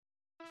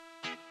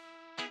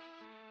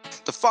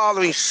The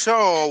following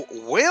show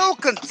will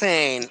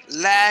contain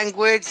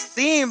language,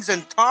 themes,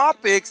 and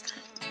topics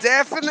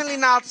definitely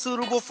not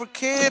suitable for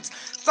kids.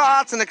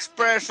 Thoughts and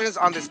expressions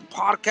on this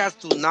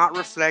podcast do not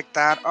reflect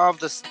that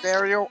of the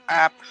Stereo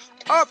app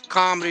of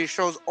comedy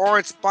shows or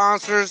its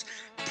sponsors.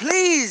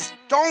 Please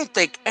don't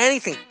take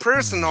anything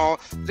personal.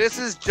 This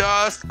is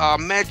just a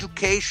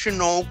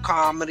educational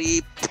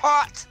comedy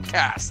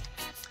podcast.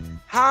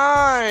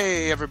 Hi,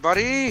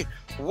 everybody.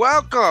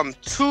 Welcome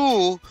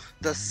to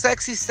the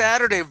Sexy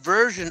Saturday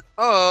version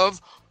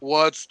of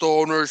What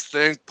Stoners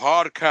Think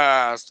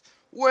podcast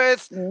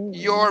with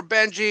your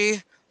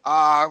Benji,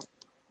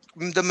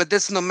 the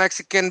medicinal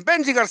Mexican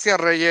Benji Garcia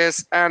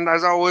Reyes, and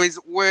as always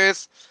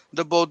with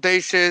the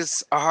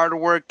bodacious,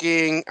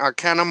 hardworking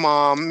Canna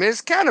mom, Miss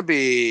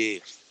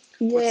Cannaby.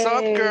 What's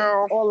up,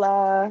 girl?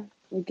 Hola.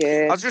 I'm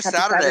good. How's your Happy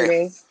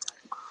Saturday?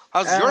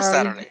 How's your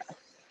Saturday?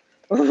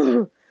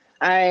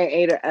 I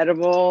ate an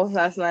edible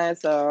last night,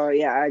 so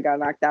yeah, I got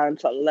knocked out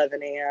until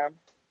 11 a.m.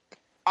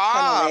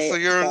 So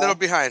you're a little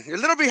behind. You're a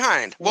little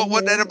behind.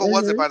 What edible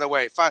was it, by the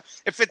way?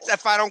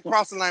 If I don't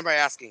cross the line by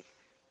asking,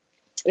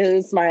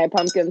 It's my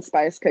pumpkin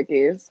spice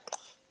cookies.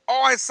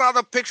 Oh, I saw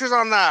the pictures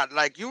on that.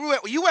 Like you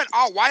went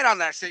all white on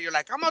that shit. You're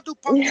like, I'm gonna do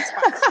pumpkin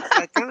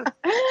spice.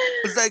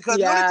 It's like the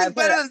only thing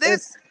better than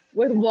this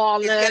with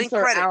walnuts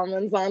or credit.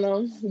 almonds on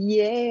them.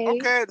 Yay.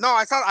 Okay, no,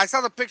 I saw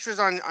the pictures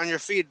on your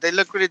feed. They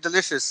look really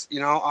delicious. You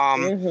know,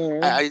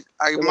 I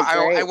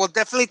will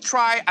definitely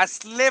try a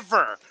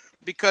sliver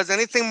because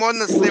anything more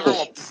than a sliver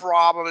will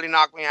probably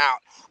knock me out.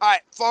 All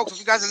right, folks, if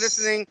you guys are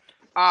listening,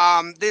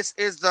 this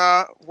is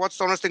the What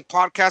Stoners Think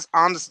podcast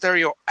on the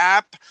Stereo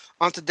app.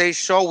 On today's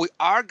show, we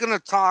are going to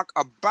talk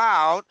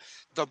about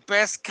the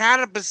best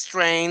cannabis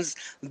strains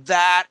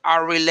that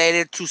are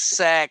related to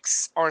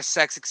sex or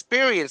sex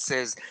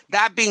experiences.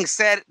 That being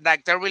said,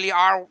 like there really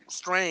are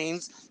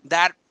strains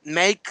that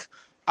make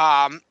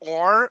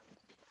or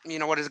you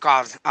know what is it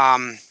called?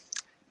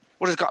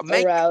 What is it called?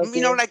 Make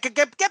like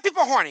get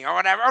people horny or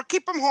whatever, or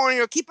keep them horny,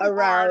 or keep them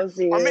arouse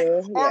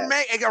hard, or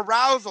make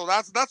arousal.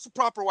 That's the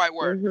proper white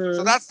word.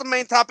 So that's the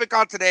main topic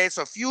on today.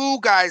 So if you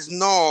guys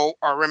know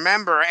or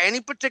remember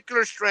any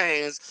particular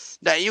strains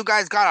that you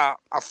guys got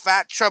a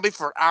fat chubby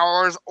for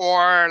hours,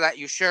 or that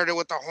you shared it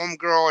with a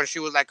homegirl and she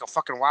was like a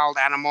fucking wild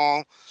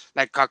animal,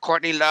 like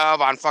Courtney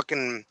Love on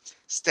fucking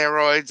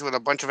steroids with a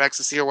bunch of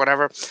ecstasy or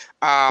whatever.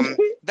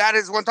 That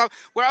is one topic.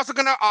 We're also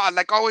gonna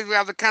like always, we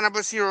have the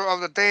cannabis hero of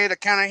the day, the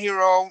Canna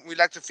Hero. We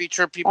like to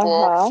feature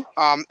people,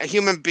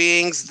 human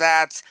beings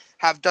that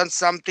have done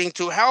something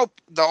to help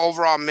the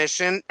overall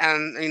mission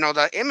and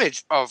the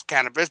image of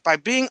cannabis by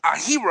being a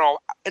hero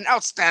in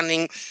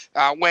outstanding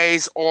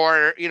ways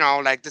or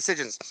like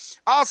decisions.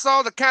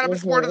 Also, the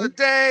cannabis word of the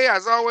day.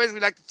 As always, we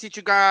like to teach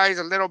you guys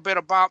a little bit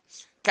about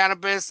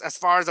cannabis as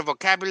far as the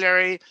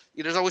vocabulary.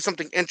 There's always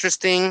something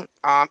interesting.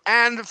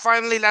 And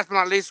finally, last but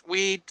not least,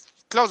 we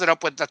close it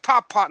up with the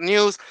Top Pot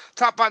News.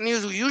 Top Pot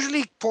News we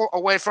usually pull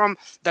away from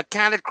the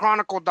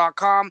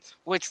CandidChronicle.com,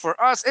 which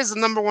for us is the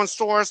number one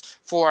source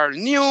for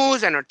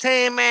news,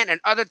 entertainment,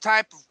 and other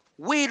type of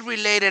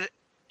weed-related,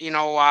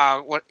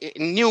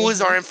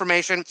 news or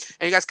information.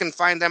 And you guys can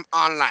find them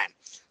online.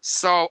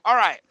 So, all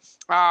right.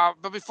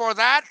 But before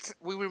that,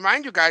 we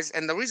remind you guys,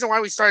 and the reason why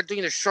we started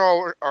doing the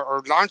show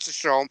or launched the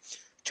show,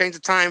 change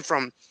the time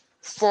from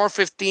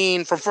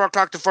 4:15, from 4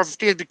 o'clock to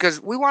 4:15, is because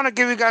we want to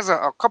give you guys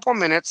a couple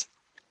minutes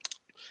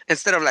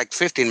instead of like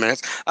 15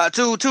 minutes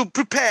to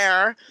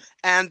prepare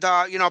and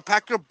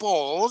pack your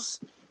bowls.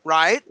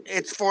 Right,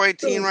 it's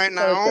 4:18 right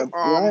now.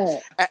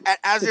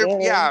 As you're,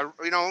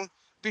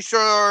 be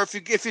sure if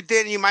you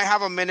didn't, you might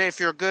have a minute if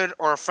you're a good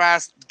or a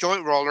fast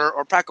joint roller,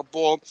 or pack a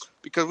bowl,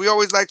 because we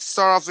always like to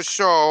start off the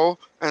show,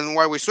 and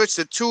why we switched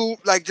it to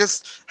like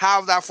just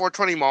have that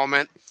 420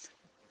 moment.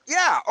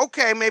 Yeah,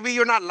 okay, maybe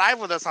you're not live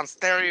with us on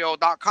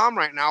stereo.com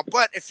right now,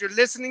 but if you're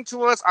listening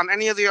to us on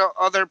any of the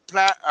other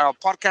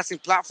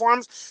podcasting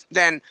platforms,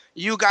 then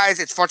you guys,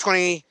 it's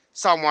 420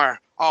 somewhere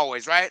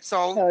always, right?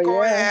 So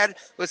go ahead,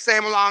 let's say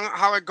along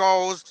how it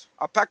goes.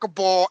 I'll pack a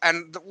bowl,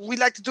 and we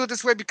like to do it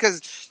this way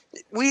because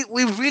we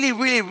really,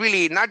 really,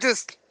 really not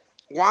just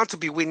want to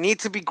be, we need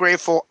to be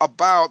grateful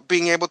about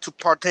being able to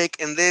partake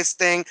in this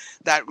thing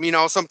that,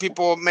 some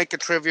people make it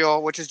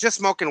trivial, which is just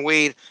smoking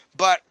weed.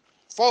 But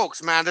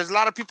folks, man, there's a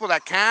lot of people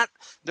that can't.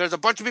 There's a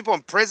bunch of people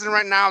in prison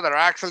right now that are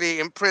actually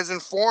in prison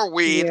for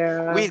weed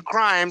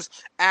crimes.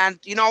 And,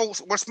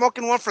 we're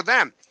smoking one for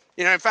them.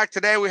 In fact,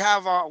 today we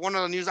have one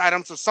of the news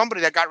items of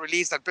somebody that got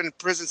released that's been in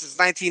prison since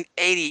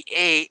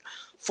 1988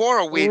 for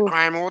a weed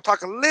crime. And we'll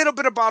talk a little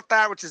bit about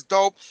that, which is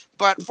dope.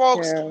 But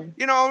folks,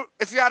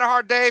 if you had a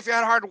hard day, if you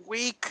had a hard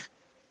week,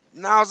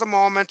 now's the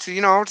moment to,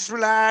 just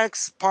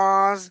relax,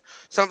 pause.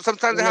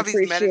 Sometimes they have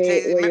these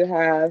meditations. What you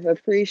have.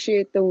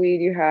 Appreciate the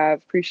weed you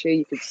have. Appreciate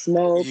you could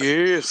smoke.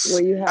 Yes.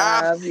 What you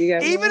have.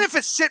 Even if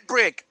it's shit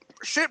brick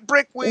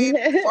weed,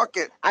 fuck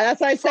it.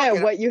 That's why I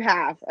said what you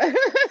have.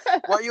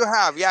 What you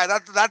have. Yeah,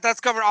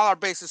 that's covered all our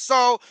bases.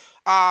 So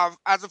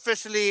as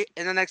officially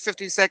in the next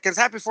 15 seconds.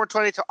 Happy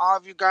 420 to all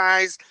of you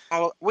guys.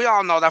 We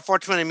all know that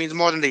 420 means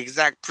more than the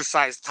exact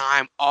precise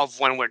time of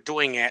when we're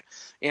doing it.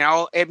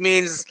 It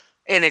means,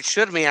 and it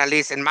should mean, at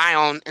least in my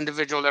own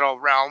individual little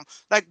realm,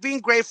 like being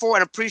grateful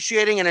and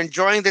appreciating and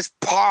enjoying this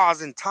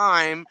pause in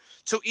time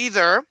to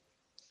either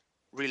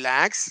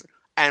relax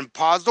and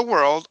pause the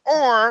world,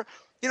 or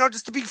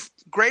just to be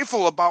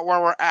grateful about where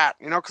we're at,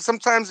 because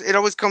sometimes it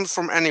always comes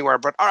from anywhere.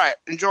 But all right,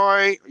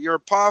 enjoy your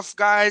puff,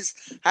 guys.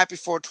 Happy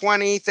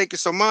 420. Thank you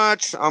so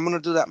much. I'm gonna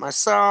do that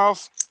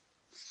myself.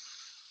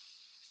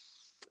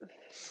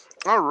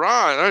 All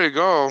right, there you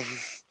go. All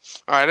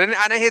right, I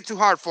didn't hit too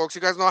hard, folks.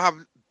 You guys know I have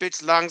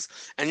bitch lungs,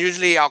 and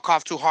usually I'll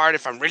cough too hard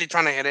if I'm really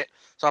trying to hit it.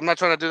 So I'm not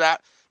trying to do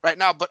that right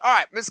now. But all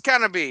right, Miss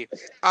Canopy,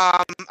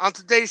 on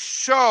today's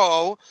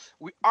show,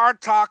 we are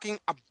talking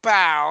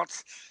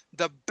about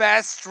the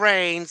best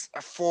strains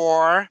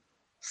for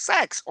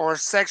sex or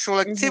sexual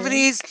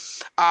activities.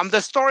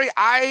 The story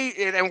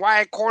and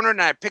why I cornered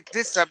and I picked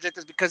this subject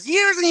is because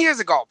years and years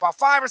ago, about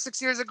 5 or 6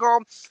 years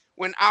ago,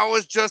 when I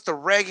was just a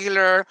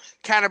regular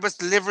cannabis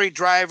delivery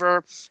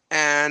driver,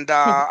 and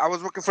I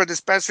was working for a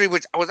dispensary,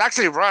 which was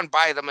actually run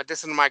by the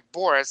medicinal Mike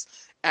Boris,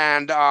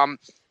 and I'm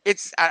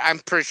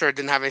pretty sure it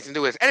didn't have anything to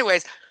do with it.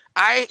 Anyways,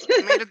 I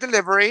made a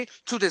delivery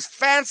to this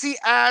fancy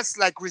ass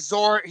like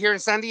resort here in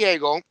San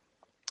Diego.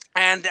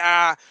 And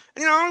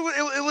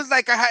it was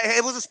like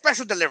it was a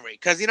special delivery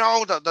because the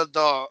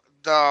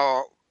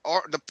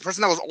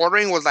person that was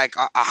ordering was like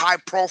a high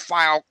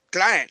profile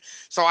client,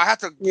 so I had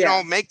to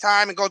make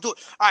time and go do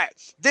it. All right,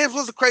 this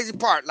was the crazy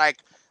part. Like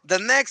the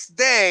next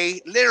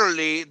day,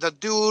 literally, the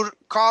dude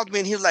called me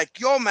and he was like,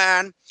 "Yo,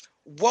 man,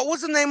 what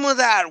was the name of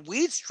that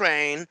weed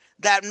strain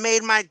that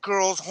made my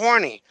girls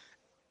horny?"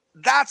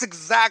 That's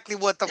exactly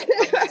what the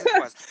message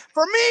was.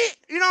 For me,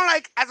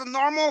 like as a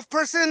normal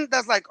person,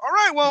 that's like, all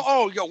right, well,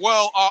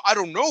 I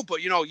don't know,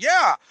 but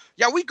yeah,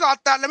 we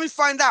got that. Let me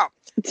find out.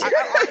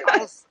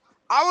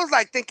 I was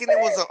like thinking it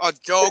was a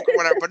joke or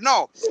whatever, but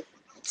no.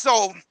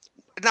 So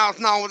now,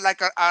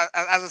 like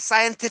as a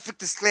scientific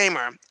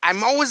disclaimer,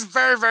 I'm always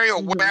very, very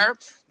aware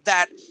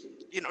that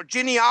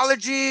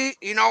genealogy,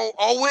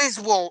 always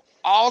will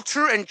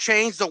alter and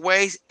change the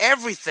ways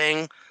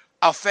everything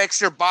affects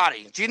your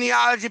body.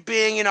 Genealogy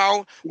being,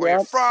 where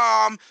you're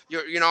from,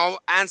 your,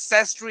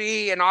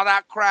 ancestry and all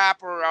that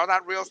crap or all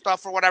that real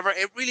stuff or whatever.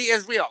 It really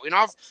is real,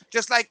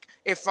 just like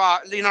if,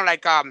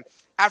 Africa,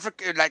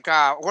 like,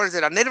 what is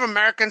it? Native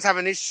Americans have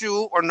an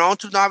issue or known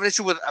to have an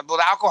issue with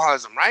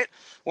alcoholism, right?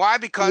 Why?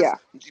 Because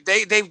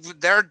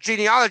their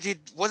genealogy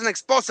wasn't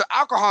exposed to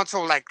alcohol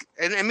until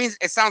it means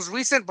it sounds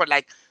recent, but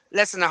like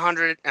less than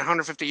 100 and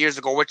 150 years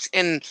ago, which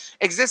in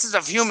existence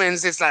of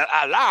humans is a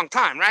long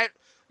time, right?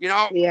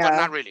 But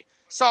not really.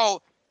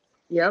 So,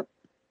 yep.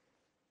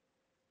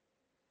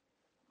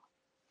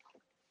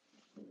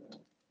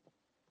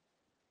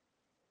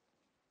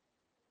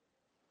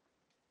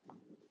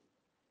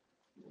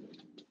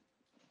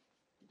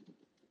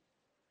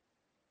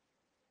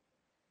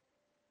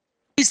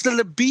 The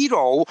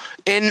libido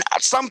in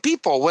some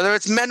people, whether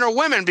it's men or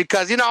women,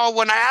 because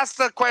when I asked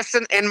the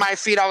question in my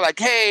feed, I was like,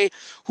 "Hey,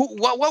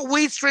 what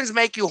weed strains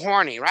make you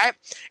horny?" Right?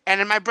 And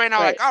in my brain, I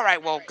was like, "All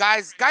right, well,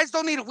 guys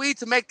don't need weed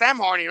to make them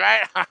horny,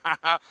 right?"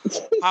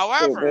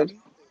 However,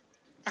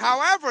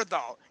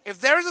 though, if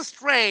there's a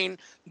strain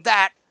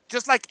that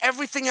just like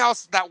everything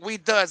else that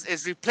weed does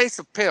is replace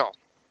a pill,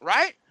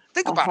 right?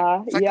 Think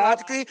about it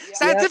psychologically,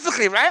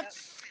 scientifically, right?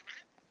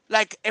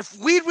 Like if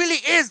weed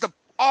really is the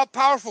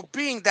all-powerful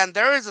being, then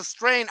there is a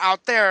strain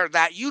out there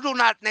that you do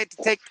not need to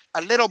take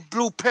a little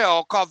blue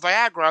pill called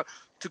Viagra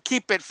to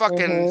keep it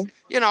fucking,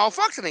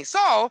 functioning.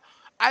 So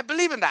I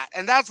believe in that,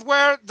 and that's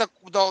where the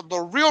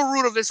real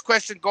root of this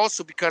question goes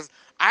to, because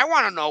I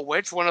want to know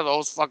which one of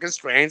those fucking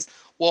strains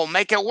will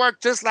make it work,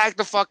 just like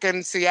the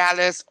fucking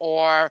Cialis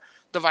or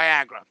the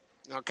Viagra.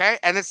 Okay,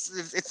 and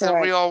it's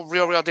a real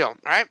deal,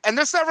 right? And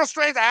there's several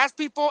strains. I ask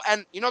people,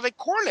 and they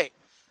correlate.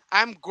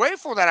 I'm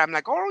grateful that I'm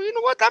like, oh, you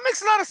know what? That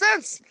makes a lot of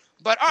sense.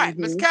 But all right,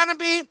 Miss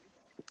Canopy,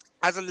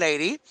 as a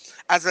lady,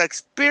 as an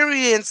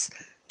experienced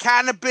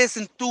cannabis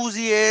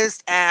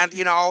enthusiast, and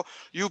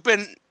you've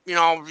been,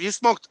 you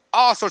smoked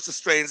all sorts of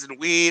strains in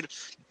weed.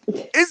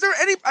 Is there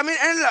any? I mean,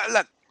 and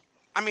look,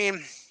 I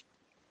mean,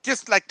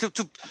 just like to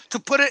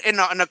put it in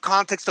a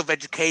context of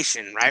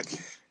education, right?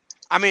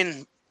 I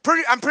mean,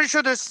 I'm pretty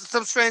sure there's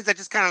some strains that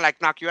just kind of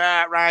like knock you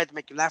out, right,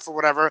 make you laugh or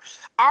whatever.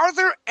 Are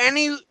there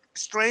any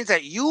strains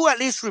that you at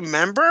least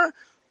remember?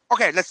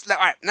 Okay, all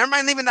right, never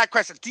mind leaving that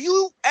question. Do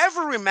you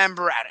ever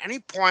remember at any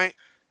point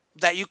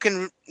that you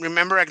can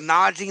remember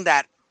acknowledging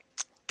that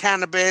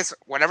cannabis,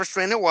 whatever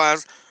strain it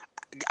was,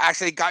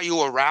 actually got you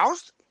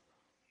aroused?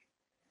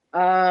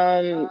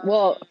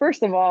 Well,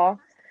 first of all,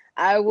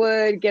 I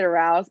would get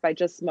aroused by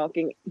just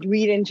smoking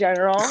weed in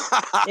general,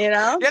 You're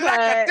like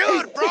a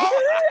dude, bro.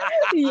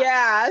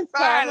 Yeah, so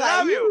I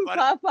love you,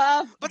 puff.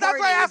 But that's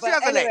why I asked you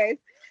as a lady.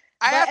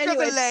 I asked you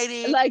as a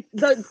lady. Like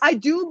I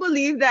do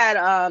believe that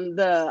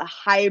the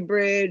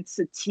hybrid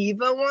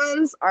sativa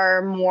ones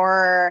are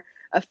more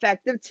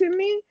effective to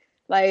me.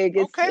 Like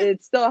Okay.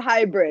 it's still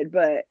hybrid,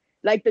 but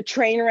like the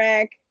train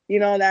wreck, you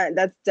know,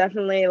 that's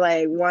definitely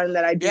like one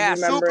that I do Yeah,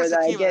 super remember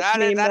that sativa. gets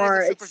me That is more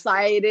a super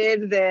sativa.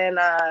 excited than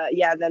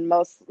than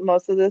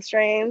most of the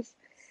strains.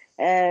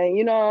 And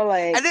you know,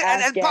 like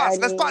And pause. Afghani.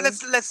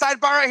 Let's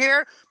sidebar right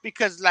here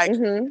because like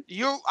Mm-hmm.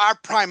 you are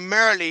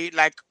primarily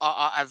like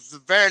at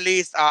the very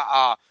least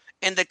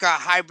indica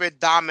hybrid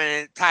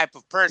dominant type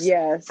of person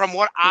Yes. from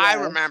what I Yes.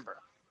 remember.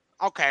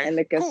 Okay,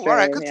 Indica cool. All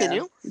right, strain, yeah.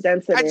 continue.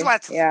 I just Density.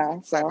 wanted to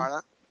Yeah. So sidebar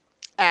that.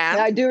 yeah,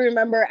 And I do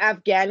remember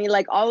Afghani,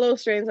 like all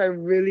those strains are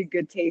really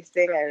good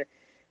tasting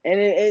and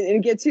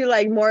it gets you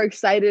like more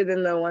excited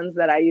than the ones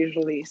that I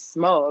usually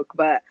smoke.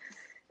 But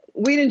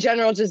weed in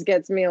general just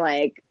gets me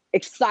like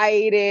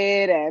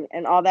excited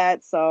and all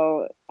that.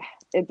 So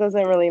it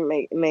doesn't really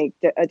make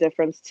a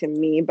difference to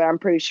me, but I'm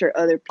pretty sure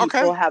other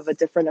okay, people have a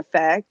different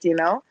effect, you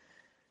know?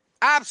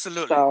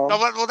 absolutely. No,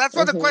 So, well, that's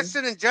what the hmm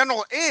question in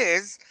general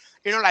is.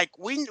 You know, like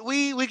we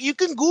you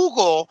can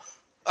Google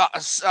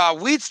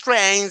weed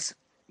strains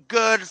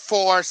good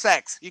for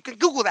sex. You can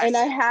Google that and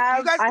shit.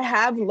 You guys. I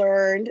have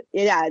learned,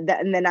 yeah,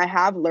 and then I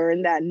have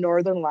learned that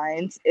Northern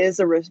Lights is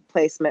a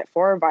replacement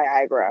for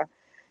Viagra.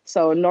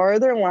 So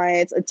Northern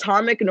Lights,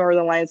 Atomic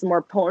Northern Lights,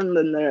 more potent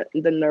than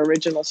the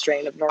original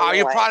strain of Oh, Northern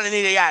you probably Lights.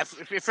 need it. Yeah,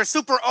 if you're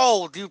super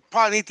old, you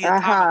probably need the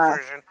atomic Uh-huh.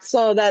 version.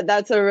 So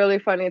that's a really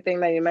funny thing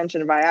that you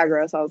mentioned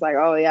Viagra. So I was like,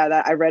 oh yeah,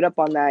 that I read up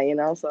on that, you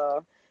know.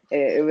 So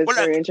it was Well,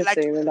 very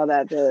like interesting to know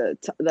that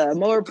the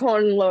more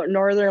potent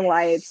Northern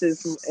Lights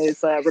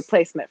is a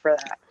replacement for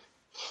that.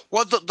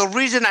 well, the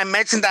reason I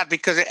mentioned that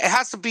because it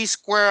has to be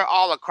square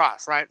all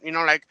across, right? You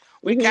know, like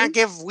we Hmm can't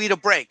give weed a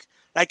break.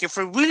 Like if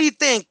we really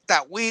think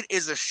that weed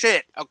is a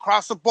shit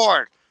across the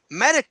board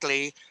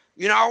medically,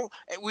 you know,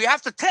 we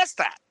have to test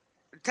that.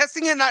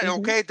 Testing it, not hmm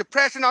okay,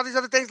 depression, all these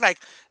other things. Like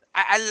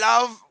I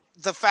love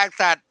the fact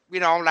that you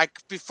know, like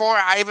before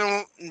I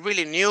even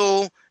really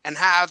knew and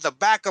have the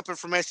backup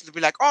information to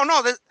be like, oh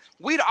no, this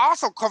weed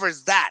also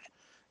covers that.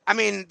 I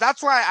mean,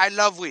 that's why I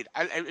love weed.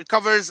 It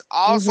covers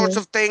all sorts hmm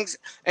of things,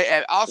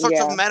 all sorts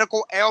of Yeah,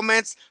 medical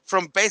ailments,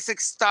 from basic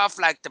stuff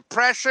like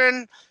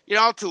depression, you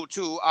know, to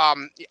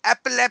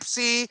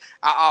epilepsy,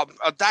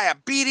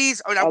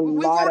 diabetes. I a mean,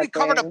 we've lot already of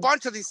covered a things.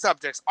 bunch of these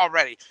subjects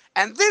already,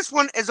 and this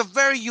one is a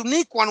very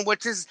unique one.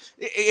 Which is,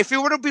 if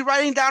you were to be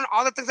writing down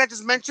all the things I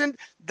just mentioned,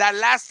 that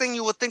last thing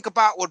you would think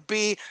about would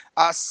be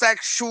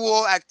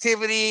sexual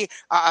activity,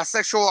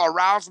 sexual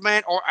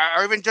arousement, or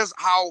even just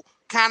how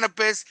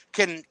cannabis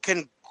can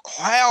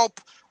help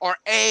or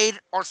aid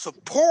or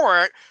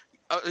support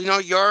you know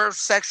your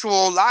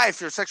sexual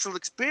life, your sexual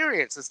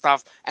experience and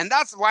stuff. And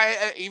that's why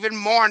even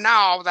more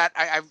now that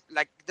I've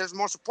like there's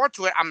more support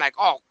to it, I'm like,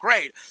 oh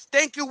great,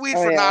 thank you weed Oh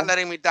for not yeah.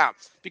 letting me down.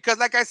 Because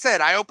like I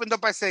said, I opened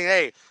up by saying,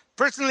 hey,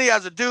 personally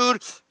as a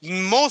dude,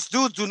 most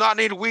dudes do not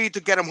need weed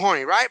to get them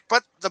horny, right?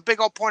 But the big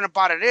old point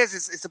about it is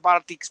it's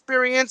about the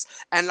experience.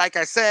 And like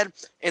I said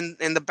in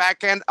the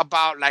back end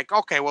about like,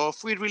 okay, well,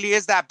 if weed really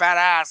is that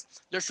badass,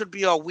 there should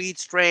be a weed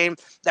strain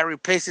that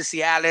replaces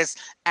Cialis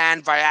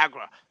and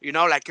Viagra. You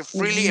know, like if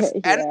really, if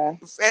and Yeah.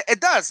 it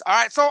does. All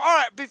right. So, all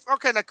right.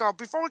 Okay. Like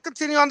before we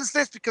continue on this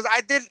list, because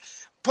I did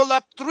pull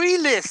up 3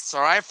 lists.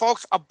 All right,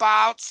 folks,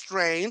 about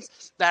strains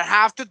that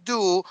have to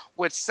do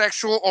with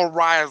sexual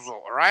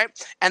arousal. All right,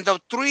 and the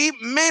 3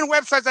 main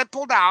websites I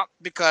pulled out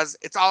because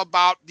it's all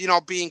about you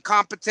know being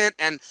competent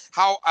and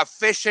how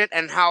efficient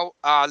and how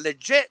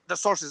legit the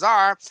sources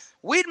are.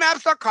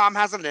 Weedmaps.com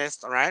has a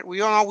list, all right?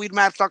 We all know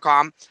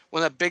weedmaps.com,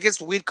 one of the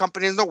biggest weed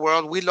companies in the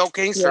world, weed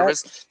locating Yep.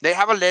 service. They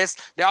have a list.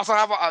 They also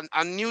have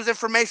a news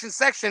information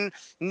section,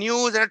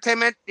 news,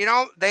 entertainment, you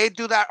know, they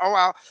do that. Oh,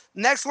 well.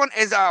 Next one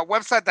is a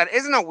website that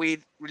isn't a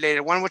weed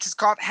related one, which is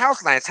called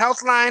Healthline. It's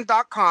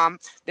healthline.com.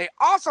 They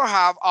also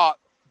have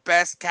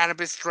best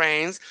cannabis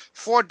strains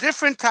for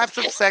different types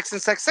of sex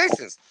and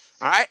sexations.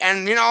 All right,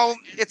 and you know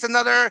it's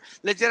another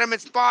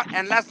legitimate spot.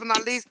 And last but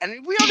not least,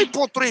 and we only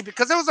pulled 3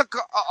 because there was a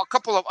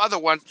couple of other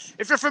ones.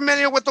 If you're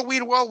familiar with the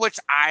weed world, which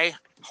I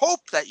hope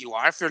that you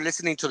are, if you're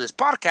listening to this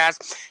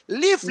podcast,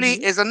 Leafly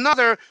hmm is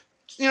another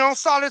you know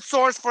solid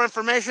source for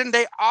information.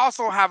 They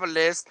also have a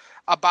list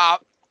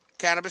about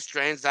cannabis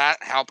strains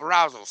that help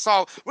arousal.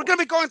 So we're gonna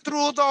be going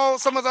through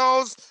those some of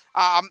those.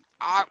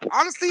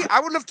 Honestly, I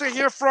would love to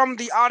hear from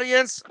the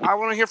audience. I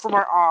want to hear from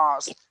our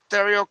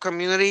stereo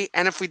community.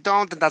 And if we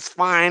don't, then that's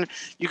fine.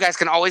 You guys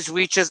can always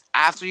reach us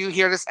after you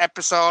hear this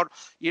episode.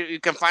 You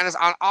can find us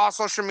on all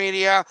social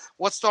media.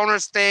 What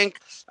Stoners Think,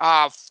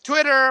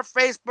 Twitter,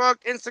 Facebook,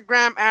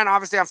 Instagram, and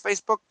obviously on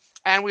Facebook.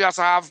 And we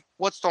also have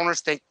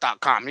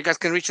whatstonersthink.com. You guys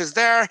can reach us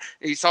there.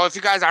 So if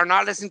you guys are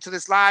not listening to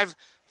this live,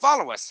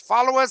 follow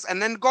us,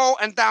 and then go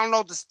and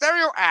download the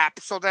Stereo app.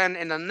 So then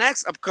in the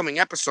next upcoming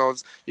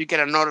episodes, you get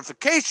a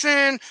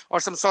notification or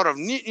some sort of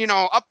you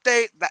know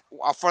update that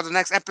for the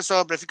next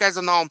episode. But if you guys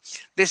don't know,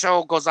 this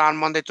show goes on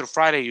Monday through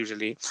Friday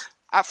usually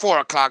at 4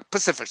 o'clock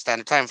Pacific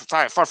Standard Time.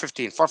 Sorry,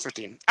 4:15.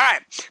 4:15. All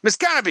right, Miss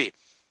Canopy.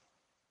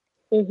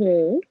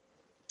 hmm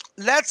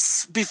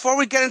Let's before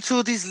we get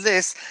into these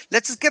lists,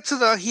 let's just get to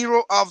the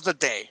hero of the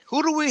day.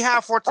 Who do we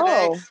have for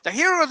today? Oh. The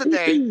hero of the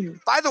day.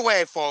 By the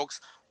way, folks.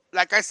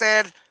 like I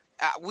said,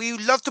 we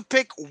love to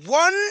pick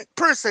one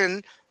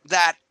person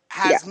that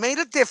Yeah. has made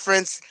a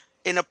difference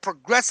in a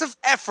progressive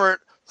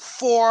effort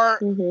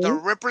for the Mm-hmm.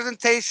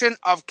 representation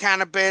of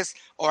cannabis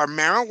or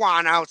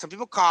marijuana, what some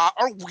people call it,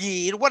 or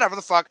weed, whatever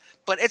the fuck.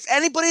 But it's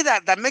anybody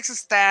that makes a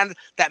stand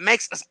that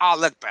makes us all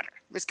look better.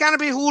 Miss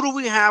Cannabis, who do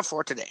we have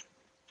for today?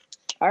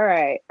 All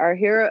right. Our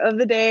hero of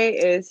the day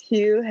is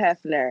Hugh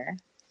Hefner.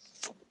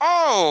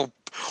 Oh,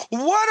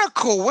 what a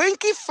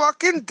coinky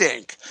fucking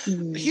dink!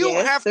 Hugh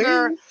Yes,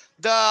 Hefner, sir.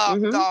 the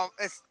Mm-hmm. the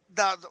it's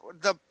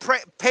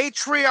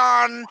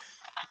Patreon,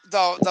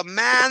 the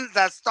man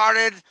that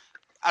started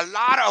a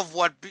lot of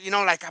what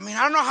like. I mean,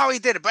 I don't know how he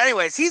did it, but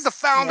anyways, he's the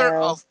founder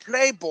Yeah. of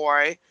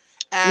Playboy,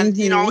 and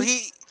Mm-hmm.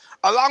 he,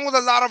 along with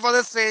a lot of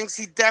other things,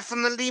 he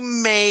definitely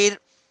made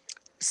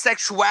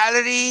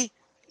sexuality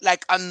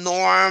like a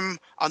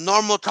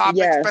normal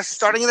topic, especially Yes.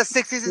 starting in the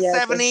 60s and Yes.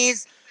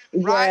 70s,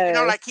 right?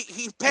 Yes. Like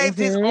he paved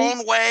his Mm-hmm.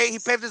 own way. He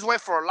paved his way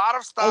for a lot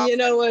of And stuff. you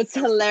know what's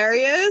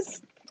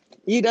hilarious?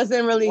 He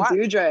doesn't really What?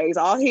 do drugs.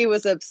 All he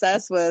was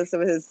obsessed with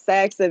was his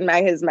sex and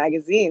his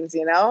magazines,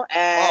 and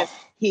Oh,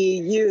 he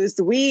used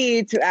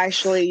weed to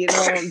actually,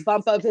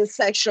 bump up his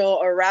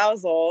sexual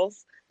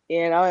arousals,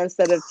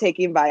 instead of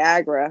taking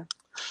Viagra.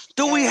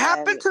 do we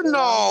happen And, to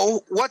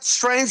know what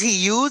strains he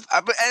used?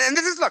 And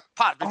this is look,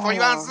 pause before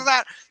you answer oh,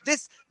 that.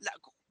 This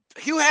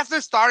Hugh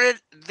Hefner started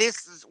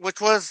this,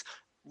 which was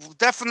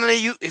definitely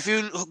you. If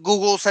you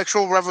Google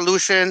 "sexual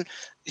revolution,"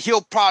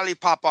 he'll probably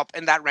pop up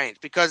in that range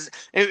because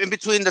in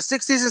between the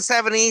 60s and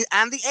 70s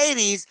and the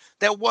 80s,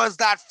 there was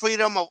that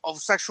freedom of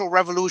sexual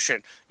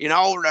revolution.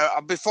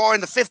 Before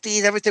in the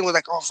 50s, everything was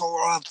like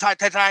so tight,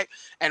 tight, tight,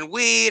 and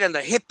weed and the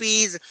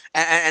hippies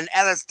and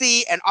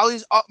LSD and all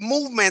these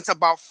movements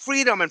about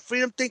freedom and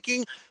freedom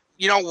thinking.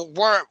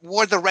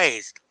 Were the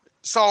raised.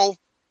 So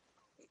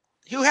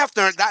Hugh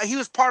Hefner, that he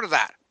was part of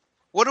that.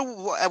 What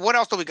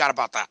else do we got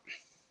about that?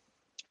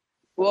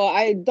 well,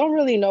 I don't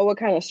really know what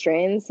kind of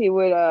strains he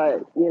would,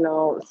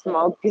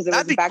 smoke because it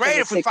That'd was be back in great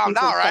the if we found 60s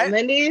out, and right?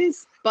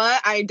 70s.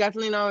 But I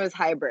definitely know it was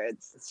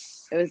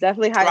hybrids. It was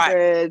definitely Right.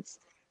 hybrids.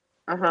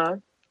 Uh-huh.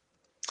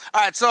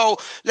 All right. So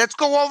let's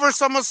go over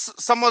some of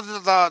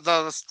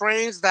the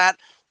strains that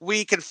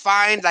we can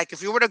find. Like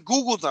if you were to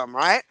Google them,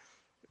 right?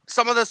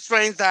 Some of the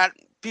strains that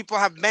people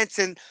have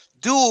mentioned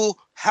do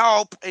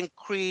help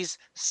increase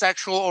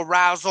sexual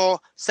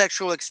arousal,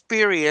 sexual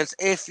experience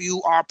if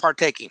you are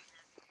partaking.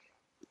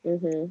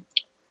 Mm-hmm.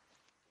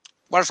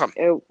 What are some?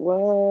 It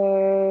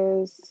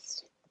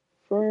was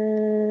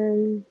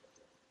from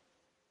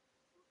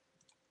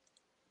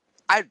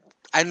I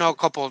I know a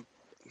couple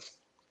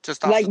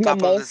just off like the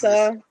top of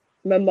this.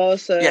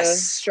 mimosa,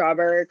 Yes.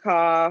 strawberry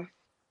cough,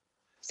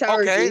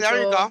 sour Okay, there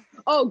you diesel. go.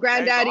 Oh,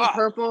 There you go. granddaddy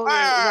purple.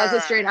 That's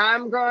a strain Ah.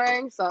 I'm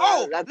growing. So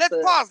Oh, that's let's the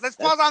pause. that's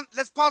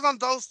Let's pause on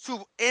those two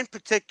in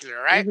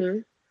particular, right? mm-hmm.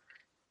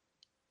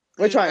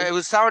 Which one? It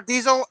was sour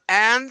diesel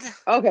and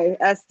Okay,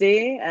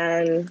 SD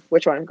and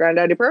which one?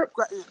 Granddaddy perp.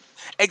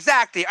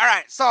 exactly. All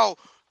right. So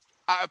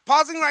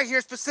pausing right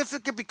here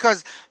specifically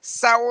because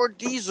sour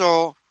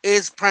diesel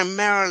is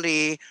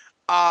primarily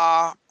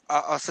a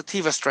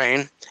sativa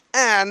strain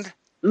and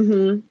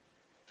Mm-hmm.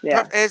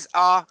 Yeah. perp is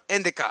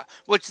indica,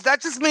 which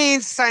that just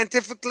means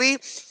scientifically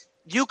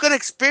you can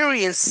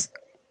experience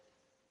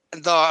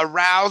the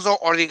arousal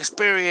or the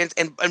experience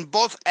in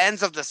both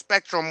ends of the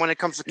spectrum when it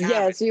comes to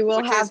Yes, cannabis, you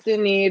will which is have to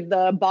need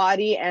the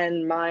body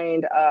and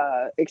mind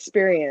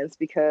experience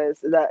because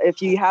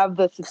if you have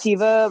the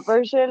sativa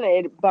version,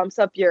 it bumps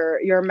up your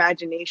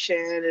imagination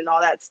and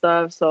all that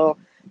stuff. So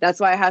that's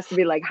why it has to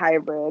be like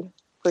hybrid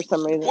for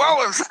some reason.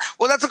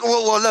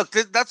 well, look,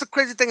 that's the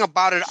crazy thing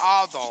about it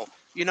all, though.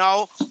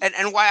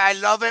 And why I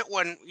love it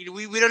when we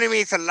don't even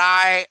need to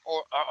lie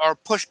or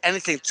push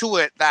anything to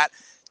it. That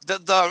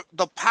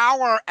the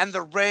power and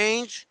the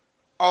range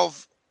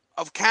of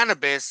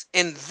cannabis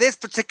in this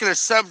particular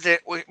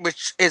subject,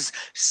 which is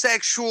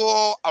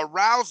sexual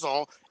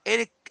arousal,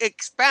 it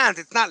expands.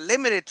 It's not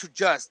limited to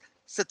just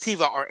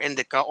sativa or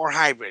indica or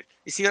hybrid.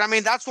 You see what I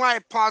mean? That's why I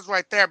pause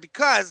right there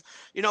because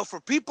for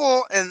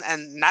people and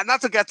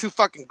not to get too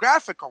fucking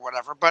graphic or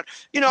whatever, but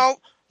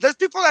there's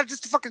people that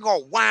just fucking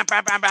go wham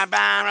bam bam bam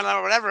bam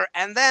or whatever,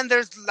 and then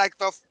there's like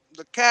the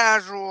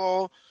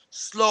casual,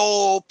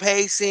 slow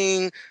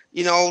pacing,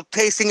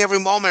 tasting every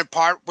moment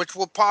part, which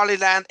will probably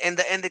land in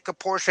the indica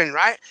portion,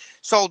 right?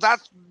 So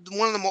that's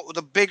one of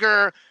the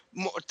bigger,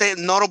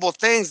 notable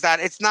things that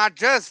it's not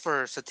just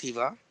for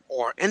sativa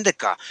or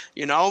indica.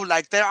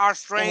 Like there are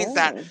strains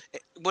that, Oh,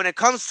 when it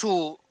comes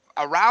to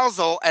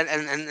arousal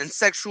and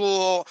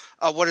sexual,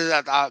 what is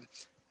that?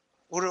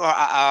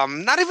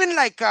 Not even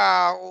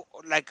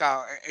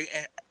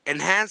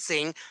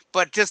enhancing,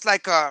 but just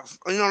like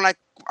like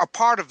a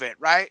part of it,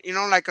 right?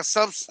 Like a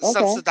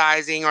okay.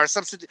 subsidizing or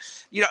subsidy.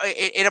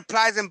 It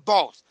applies in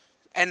both,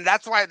 and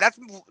that's why that's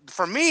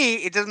for me.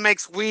 It just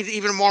makes weed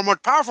even more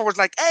powerful. It's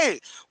like, hey,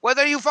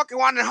 whether you fucking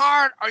want it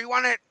hard or you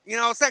want it,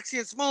 sexy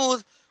and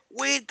smooth,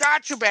 weed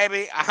got you,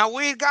 baby.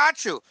 Weed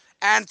got you.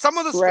 And some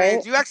of the Right.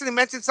 strains, you actually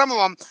mentioned some of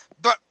them,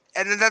 but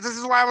this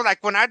is why I was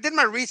like, when I did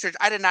my research,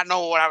 I did not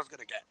know what I was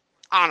gonna get.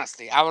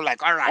 Honestly, I was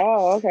like, all right,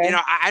 Oh, okay.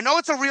 I know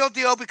it's a real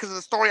deal because of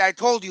the story I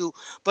told you,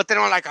 but then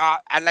I'm like,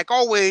 and like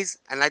always,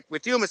 and like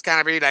with you, Miss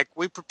Canterbury, like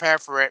we prepare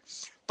for it.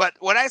 But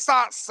when I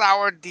saw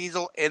Sour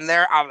Diesel in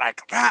there, I'm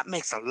like, that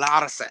makes a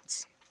lot of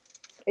sense.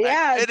 Like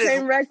Yeah, it is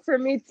train wreck for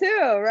me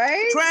too,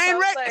 right? So I train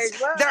was wreck.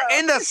 like, They're whoa.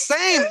 in the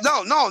same.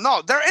 No, no,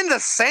 no. They're in the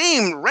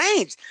same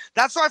range.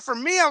 That's why for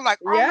me, I'm like,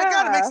 oh my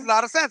god, it makes Yeah. a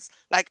lot of sense.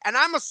 Like, and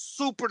I'm a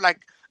super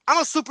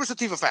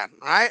sativa fan,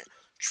 right?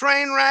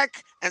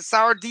 Trainwreck and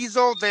Sour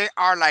Diesel, they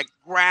are like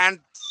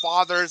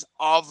grandfathers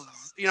of,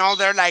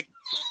 they're like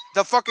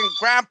the fucking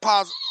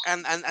grandpas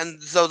and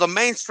so the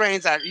main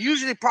strains that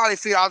usually probably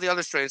feed all the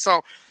other strains.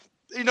 So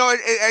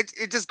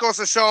it just goes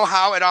to show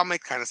how it all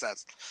makes kind of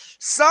sense.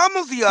 Some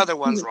of the other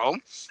ones, Ro,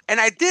 and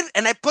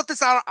I put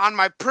this out on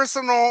my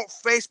personal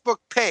Facebook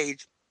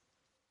page.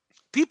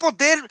 People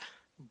did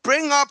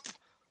bring up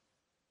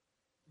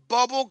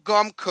bubble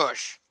gum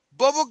Kush,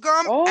 bubble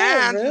gum, Oh,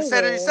 and you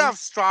said it really? yourself,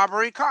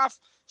 strawberry cough,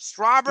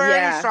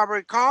 Yeah.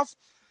 strawberry cough.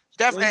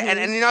 Mhm. And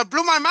it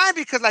blew my mind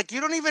because like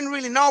you don't even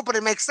really know, but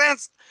it makes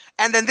sense.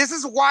 And then this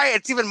is why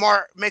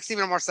makes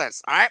even more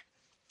sense. All right.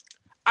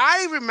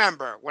 I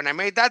remember when I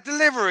made that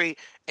delivery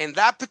in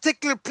that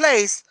particular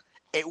place,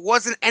 it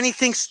wasn't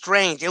anything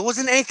strange. It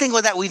wasn't anything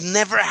that we've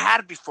never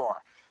had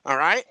before. All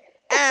right.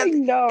 I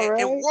And know, it,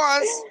 it right?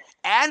 was,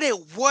 and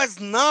it was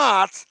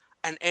not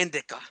an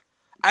indica.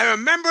 I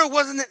remember it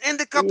wasn't an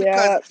indica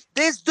because Yeah.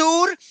 this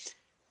dude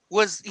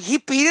he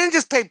didn't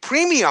just pay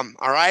premium.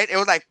 All right. It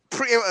was like,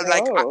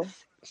 Oh.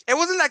 it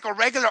wasn't like a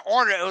regular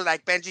order. It was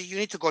like, Benji, you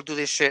need to go do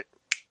this shit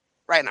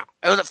right now.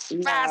 It was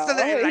faster No.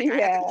 than like I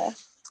had to. Yeah.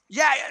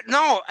 Yeah,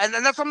 no, and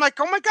that's I'm like,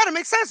 oh my god, it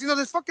makes sense.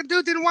 This fucking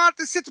dude didn't want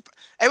this shit.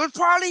 It was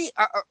probably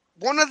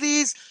one of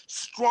these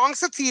strong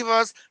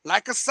sativas,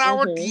 like a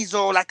sour Mhm.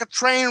 diesel, like a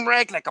train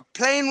wreck, like a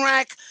plane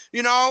wreck.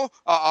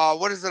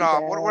 What is it?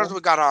 What Yeah. else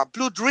we got?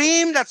 Blue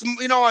Dream. That's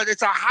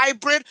it's a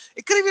hybrid.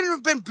 It could even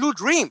have been Blue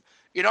Dream.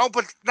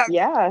 But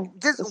Yeah.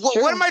 this, It's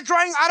what am true. I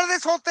drawing out of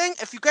this whole thing?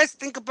 If you guys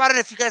think about it,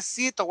 if you guys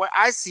see it the way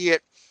I see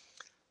it,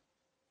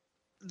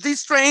 these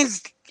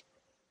strains,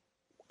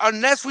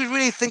 unless we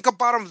really think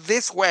about them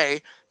this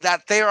way,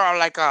 that they are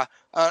like a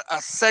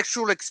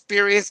sexual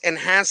experience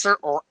enhancer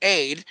or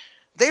aid,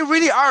 they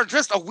really are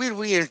just a weed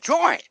we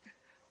enjoy.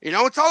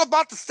 It's all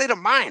about the state of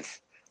mind.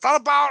 It's all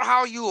about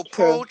how you True.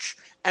 approach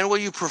and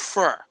what you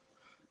prefer.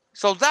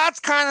 So that's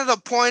kind of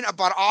the point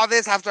about all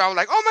this. After I was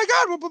like, oh my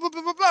god, blah, blah,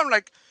 blah, blah, blah. I'm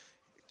like,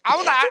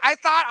 I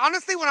thought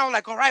honestly when I was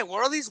like, all right,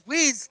 what are these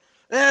weeds?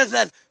 What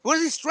are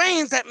these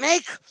strains that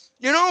make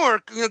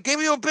or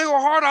give you a big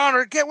old hard on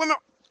or get women?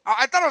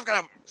 I thought I was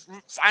gonna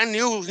find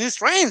new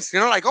strains.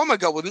 Like oh my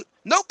god, well,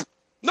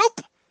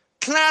 nope.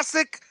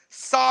 Classic,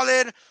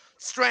 solid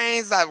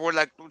strains that were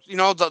like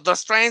the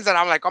strains that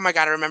I'm like, oh my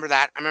god, I remember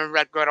that. I remember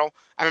Red Griddle.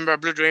 I remember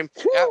Blue Dream.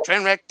 Yeah,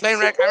 Train Wreck, Plane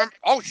Wreck. I remember.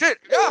 Oh shit,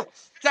 yeah,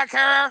 Jack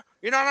Harrier.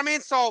 You know what I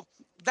mean? So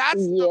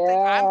that's the thing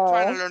I'm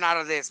trying to Yeah. learn out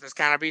of this, Miss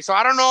Canopy. So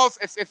I don't know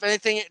if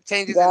anything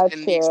changes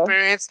in the Gotcha.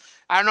 experience.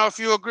 I don't know if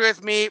you agree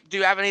with me. Do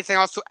you have anything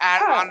else to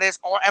add Yeah. on this,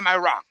 or am I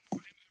wrong?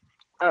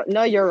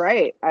 No, you're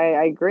right. I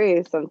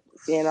agree. So,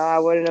 I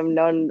wouldn't have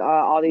known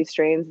all these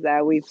strains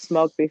that we've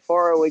smoked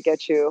before would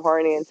get you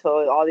horny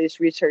until all these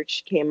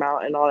research came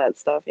out and all that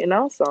stuff,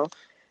 So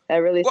that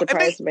really Well,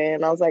 surprised me.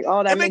 And I was like,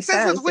 oh, it that makes makes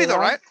sense with sense, weed, though,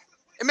 right?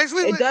 It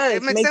It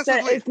does makes make sense with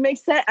sense. weed. It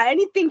makes sense.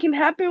 Anything can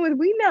happen with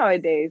weed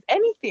nowadays.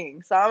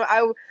 Anything.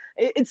 So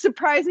it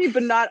surprised me,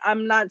 but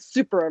I'm not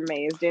super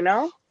amazed.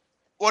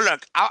 Well,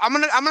 look, I'm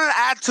gonna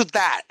add to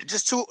that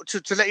just to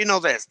let you know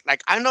this.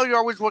 Like, I know you're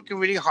always working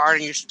really hard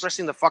and you're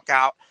stressing the fuck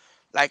out,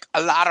 like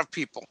a lot of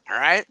people. All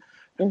right.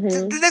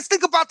 Hmm. Let's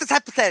think about this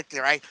hypothetically,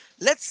 right?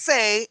 Let's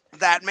say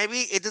that maybe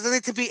it doesn't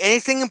need to be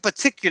anything in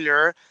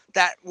particular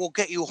that will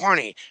get you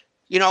horny.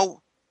 You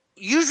know,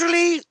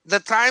 Usually the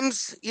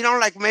times,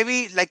 like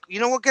maybe like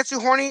what gets you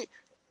horny?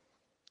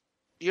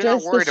 You're not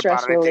Just the worried about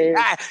stress anything.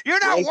 relief. You're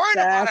not worried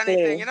about anything.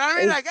 Exactly. You know what I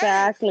mean? Like, hey,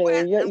 Exactly.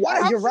 and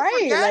what You're helps you right.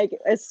 forget? Like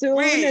as soon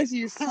Weed, as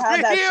you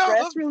have that real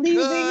stress relieving,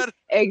 good weed,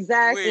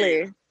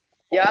 exactly.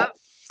 Yep.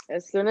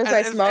 As soon as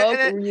I smoke,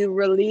 and you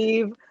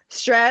relieve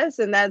stress,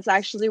 and that's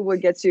actually what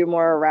gets you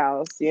more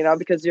aroused,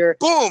 because you're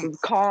boom.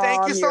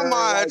 Thank you calm, so you're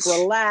like much.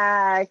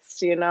 relaxed.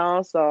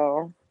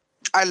 So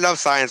I love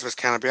science with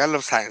Canopy. I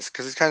love science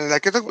because it's kind of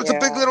like it's a big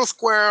yeah. little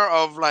square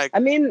of like I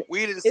mean,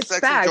 weed and it's sex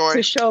and fact joy.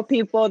 to show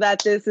people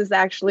that this is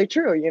actually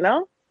true.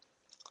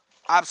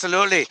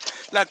 Absolutely.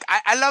 Look,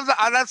 I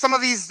love some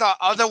of these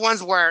other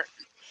ones where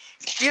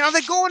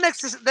they go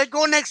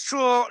next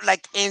to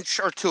like inch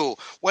or two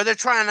where they're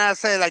trying to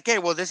say like, hey,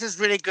 well, this is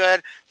really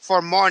good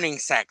for morning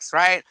sex,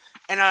 right?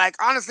 And like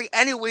honestly,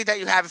 any weed that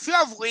you have, if you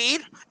have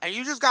weed and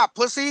you just got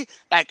pussy,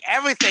 like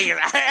everything,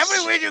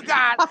 every weed you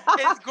got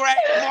is great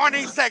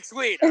morning sex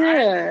weed, all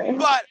right?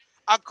 But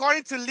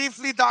according to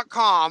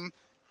Leafly.com,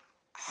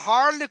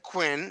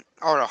 Harlequin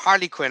or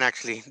Harley Quinn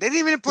actually, they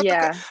didn't even put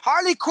Yeah.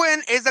 Harley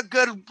Quinn is a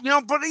good,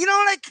 but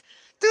like,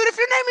 dude, if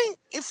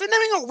you're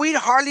naming a weed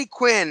Harley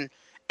Quinn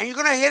and you're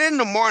gonna hit it in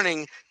the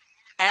morning,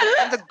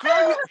 and the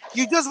girl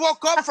you just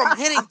woke up from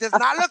hitting does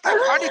not look like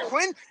Harley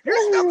Quinn,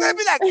 you're still gonna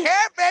be like,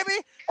 "Hey, baby,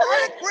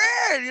 Harley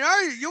Quinn." You know,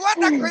 you want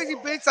that crazy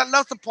bitch that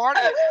loves to party.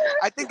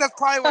 I think that's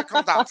probably what it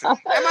comes down to. Am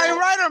I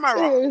right or am I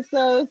wrong? You're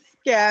so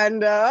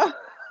scandal.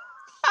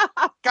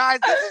 Guys,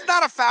 this is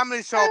not a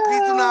family show.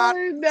 Please do not.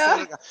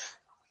 No.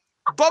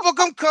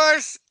 Bubblegum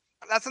Kush,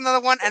 that's another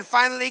one. And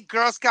finally,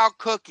 Girl Scout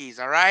cookies.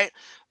 All right,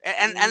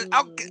 and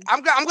I'm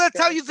gonna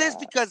tell you this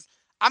because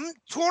I'm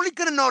totally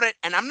gonna note it,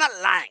 and I'm not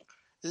lying.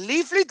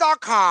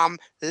 Leafly.com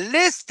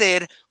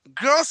listed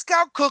Girl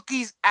Scout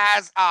cookies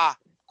as a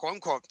quote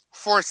unquote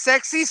for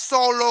sexy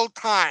solo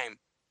time.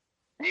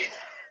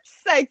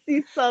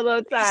 Sexy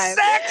solo time.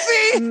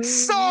 Sexy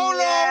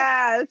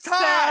solo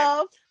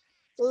time.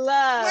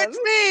 Self-love. Which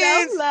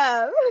means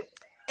Self-love.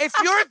 if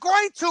you're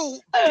going to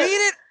beat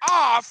it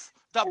off,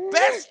 the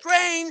best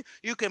strain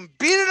you can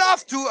beat it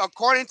off to,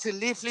 according to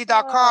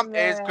Leafly.com,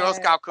 is Girl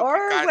Scout cookies.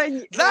 Or guys.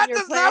 when that you're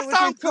does not with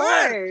sound your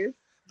good. toys.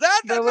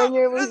 But when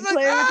you're playing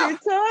with your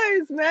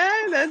toys,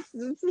 man, that's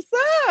what's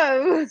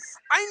up.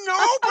 I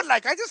know, but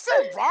like, I just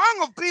feel wrong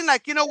of being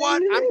like, you know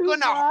what?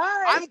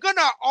 I'm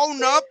gonna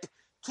own up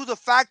to the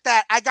fact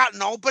that I got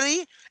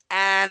nobody,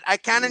 and I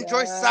can't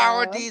enjoy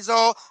Sour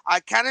Diesel. I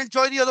can't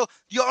enjoy the other.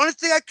 The only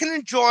thing I can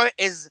enjoy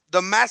is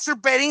the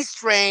masturbating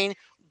strain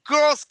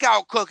Girl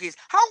Scout cookies.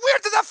 How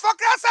weird does that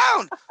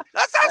sound?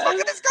 That sounds fucking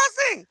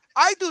disgusting.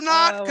 I do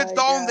not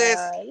condone this.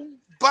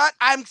 But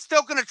I'm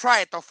still going to try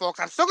it, though, folks.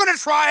 I'm still going to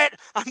try it.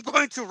 I'm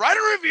going to write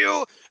a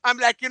review. I'm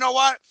like, you know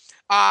what?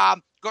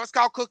 Girl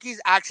Scout cookies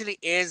actually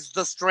is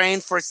the strain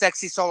for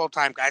sexy solo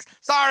time, guys.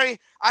 Sorry.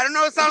 I don't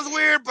know. It sounds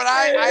weird, but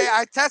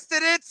I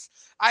tested it.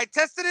 I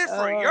tested it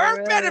for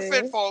your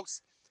benefit,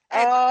 folks.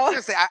 And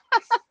seriously,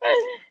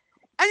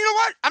 and you know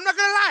what? I'm not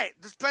going to lie.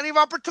 There's plenty of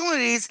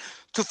opportunities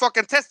to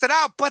fucking test it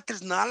out, but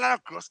there's not a lot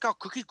of Girl Scout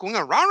cookies going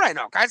around right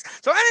now, guys.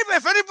 So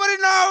if anybody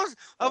knows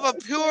of a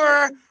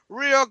pure,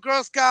 real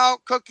Girl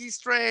Scout cookie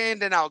strain,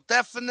 then I'll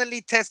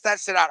definitely test that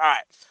shit out. All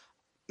right.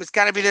 Miss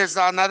Canopy, there's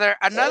another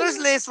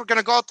list we're going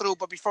to go through,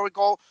 but before we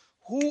go,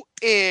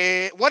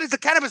 what is the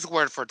cannabis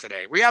word for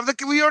today? We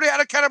already had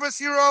a cannabis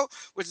hero,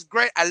 which is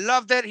great. I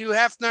loved it. Hugh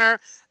Hefner.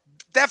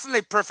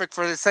 Definitely perfect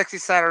for the Sexy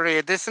Saturday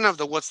edition of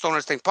the What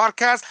Stoners Think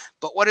podcast.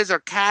 But what is our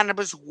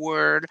cannabis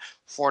word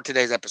for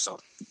today's episode?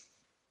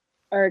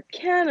 Our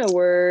canna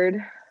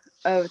word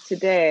of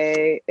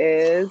today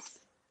is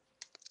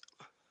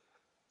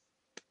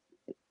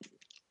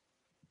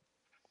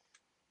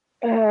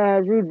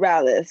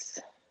ruderalis.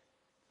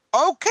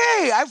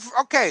 Okay,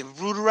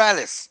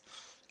 ruderalis.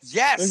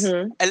 Yes,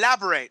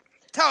 Elaborate.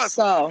 Tell us.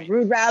 So,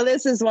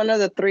 ruderalis is one of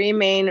the three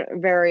main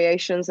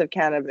variations of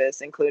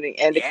cannabis, including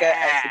indica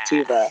and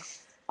sativa.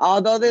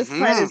 Although this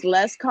plant is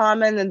less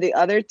common than the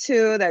other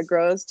two that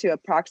grows to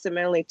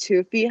approximately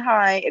 2 feet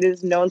high, it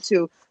is known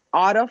to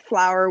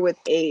auto-flower with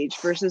age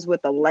versus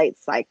with a light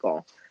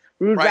cycle.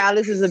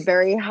 Ruderalis is a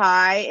very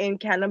high in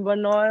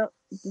cannabinoid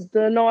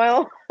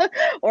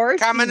or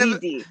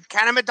CBD.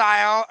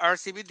 Cannabidiol or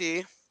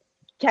CBD.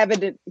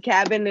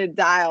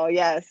 Cannabidiol,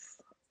 yes,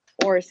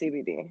 or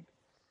CBD.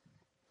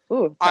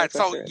 Ooh, all right,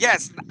 so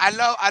yes, I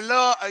love,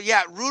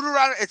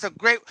 ruderalis. It's a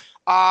great.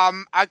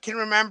 I can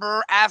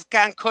remember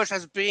Afghan Kush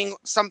as being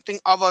something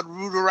of a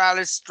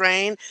ruderalis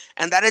strain,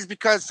 and that is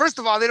because first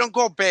of all, they don't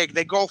go big;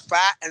 they go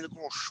fat and they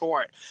go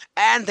short,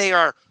 and they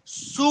are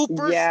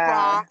super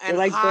strong and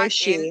like high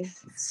in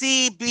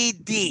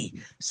CBD.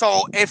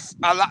 So if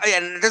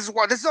and this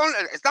is only,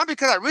 it's not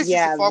because I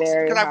researched folks,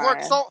 because I've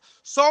worked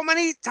so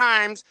many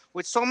times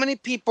with so many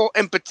people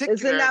in particular.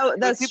 Isn't that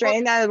the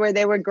strain where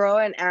they would grow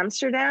in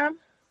Amsterdam?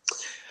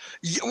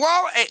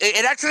 Well,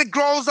 it actually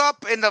grows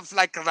up in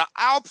the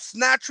Alps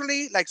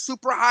naturally, like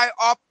super high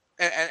up,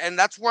 and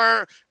that's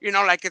where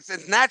like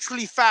it's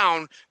naturally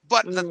found.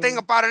 But the thing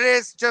about it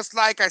is, just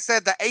like I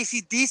said, the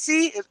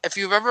AC/DC. If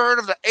you've ever heard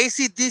of the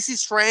AC/DC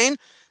strain,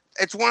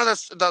 it's one of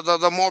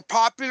the more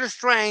popular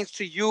strains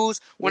to use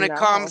when it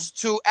comes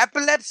to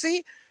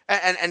epilepsy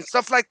and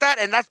stuff like that.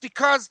 And that's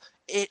because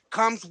it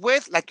comes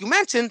with, like you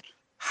mentioned,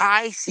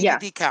 high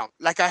CBD count,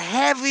 like a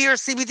heavier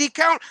CBD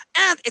count,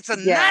 and it's a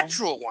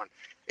natural one.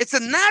 It's a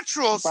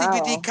natural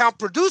CBD count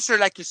producer,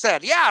 like you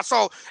said. Yeah,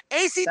 so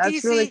AC/DC.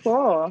 That's really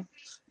cool.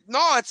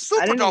 No, it's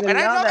super dope. And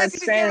I love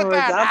AC/DC as a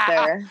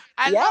band.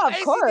 I love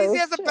AC/DC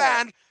as a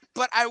band,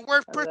 but I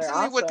work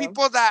personally with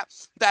people that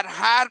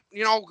had,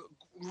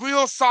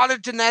 real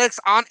solid genetics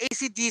on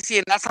AC/DC,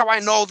 and that's how I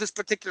know this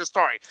particular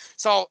story.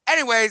 So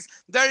anyways,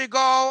 there you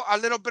go. A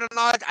little bit of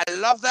knowledge. I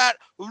love that.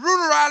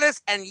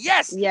 Ruderalis, and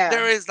yes,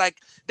 there is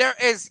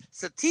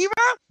sativa,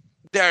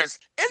 there's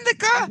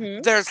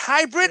indica, there's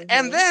hybrid,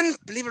 and then,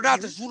 believe it or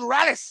not, there's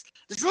ruderalis.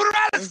 There's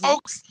ruderalis,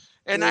 folks.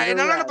 And I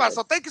don't know about it.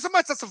 So thank you so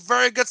much. That's a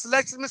very good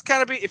selection, Miss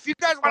Canopy. If you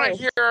guys want to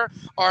hear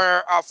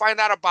or find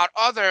out about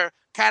other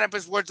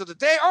cannabis words of the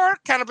day or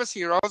cannabis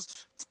heroes,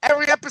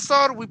 every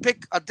episode we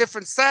pick a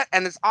different set,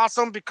 and it's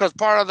awesome because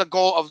part of the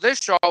goal of this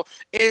show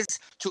is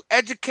to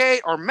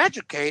educate or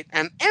medicate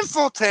and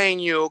infiltrate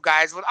you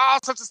guys with all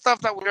sorts of stuff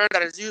that we learn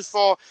that is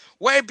useful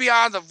way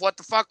beyond of what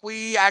the fuck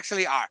we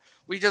actually are.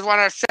 We just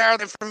want to share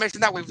the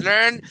information that we've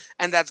learned,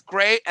 and that's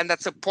great, and that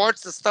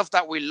supports the stuff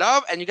that we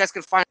love. And you guys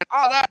can find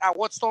all that at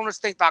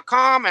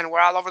whatsstonersthink.com, and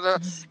we're all over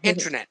the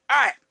internet. All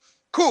right,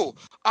 cool.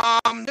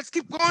 Let's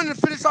keep going and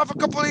finish off a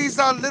couple of these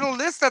little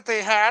lists that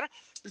they had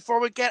before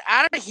we get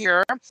out of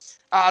here.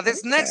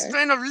 This next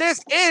strain of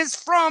list is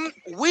from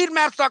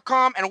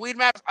weedmaps.com, and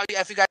Weedmaps,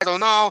 if you guys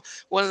don't know,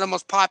 one of the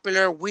most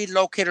popular weed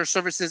locator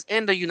services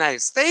in the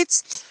United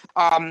States.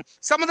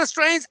 Some of the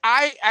strains,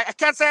 I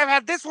can't say I've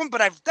had this one, but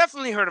I've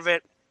definitely heard of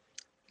it.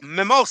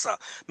 Mimosa.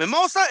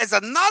 Mimosa is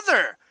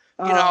another,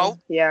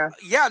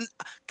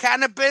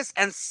 cannabis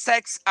and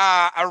sex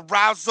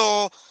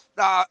arousal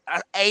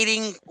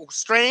aiding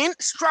strain.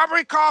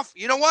 Strawberry cough.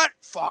 You know what?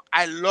 Fuck,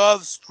 I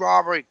love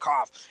strawberry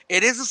cough.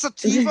 It is a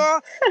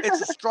sativa.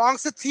 It's a strong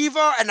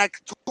sativa, and I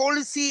can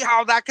totally see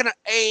how that can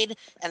aid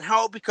and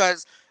help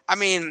because, I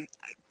mean,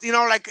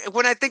 like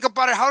when I think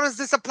about it, how does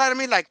this apply to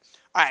me? Like,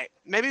 all right,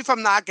 maybe if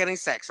I'm not getting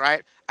sex,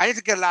 right? I need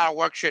to get a lot of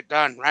work shit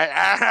done, right?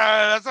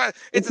 That's why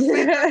it's the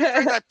same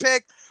thing I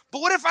pick.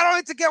 But what if I don't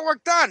need to get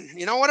work done?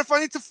 What if I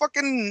need to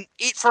fucking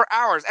eat for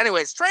hours?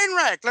 Anyways,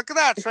 Trainwreck. Look at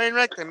that.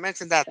 Trainwreck. They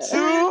mentioned that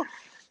too.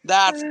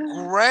 That's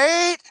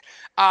great.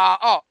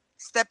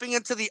 Stepping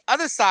into the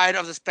other side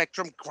of the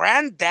spectrum,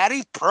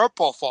 Granddaddy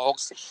Purple,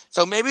 folks.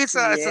 So maybe it's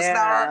a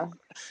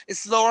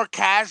slower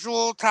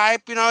casual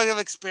type, of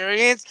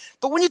experience.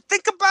 But when you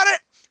think about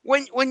it,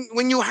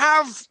 when you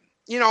have,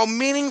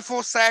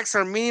 meaningful sex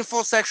or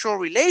meaningful sexual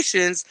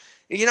relations,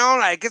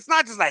 like it's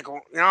not just like,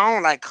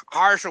 like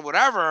harsh or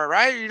whatever,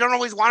 right? You don't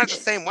always want it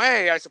the same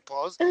way, I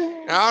suppose.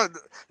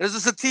 There's a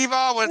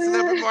sativa when it's a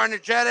little bit more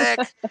energetic.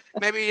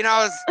 Maybe,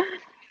 it's,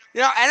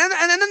 and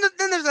then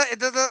there's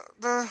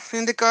the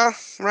indica,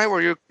 right?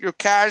 Where you're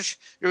cash,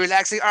 you're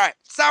relaxing. All right.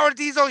 Sour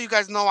diesel, you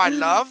guys know I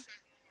love.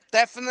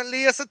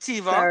 Definitely a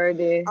sativa. Sour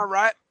D. All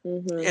right.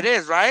 Mm-hmm. It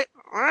is, right?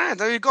 All right.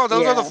 There you go.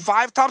 Those are the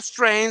 5 top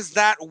strains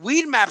that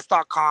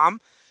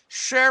weedmaps.com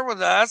share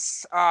with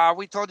us.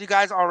 We told you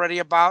guys already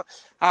about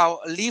how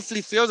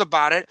Leafly feels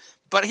about it.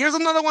 But here's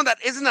another one that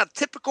isn't a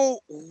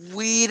typical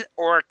weed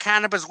or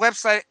cannabis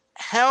website,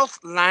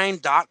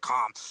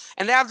 healthline.com.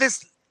 And they have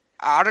this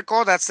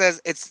article that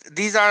says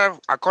these are,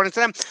 according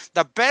to them,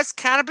 the best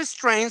cannabis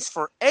strains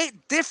for 8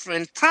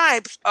 different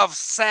types of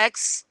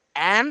sex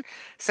and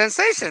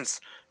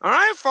sensations. All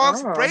right,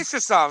 folks, brace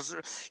yourselves.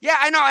 Yeah,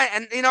 I know.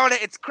 And,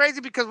 it's crazy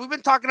because we've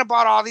been talking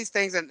about all these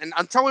things and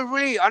until we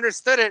really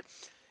understood it.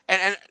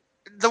 And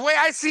the way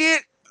I see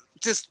it,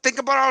 just think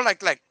about all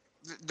like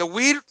the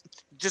weed,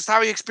 just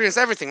how we experience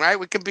everything, right?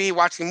 We could be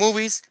watching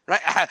movies,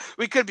 right?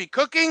 We could be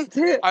cooking,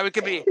 or we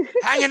could be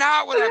hanging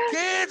out with our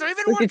kids, or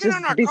even working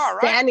on our car,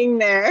 right? Standing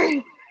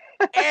there.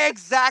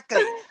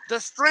 Exactly. The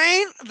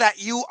strain that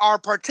you are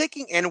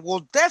partaking in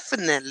will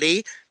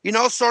definitely,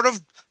 sort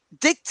of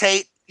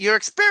dictate your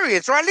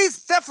experience, or at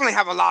least definitely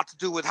have a lot to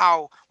do with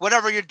how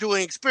whatever you're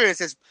doing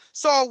experiences.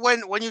 So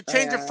when you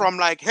change it from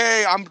like,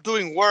 hey, I'm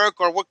doing work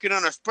or working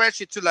on a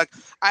spreadsheet to like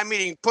I'm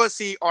eating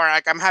pussy or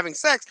like I'm having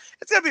sex,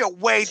 it's gonna be a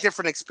way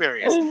different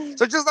experience.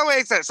 So just the way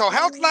it says. So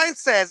Healthline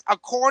says,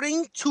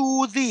 according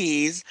to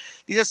these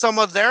are some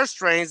of their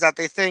strains that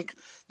they think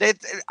that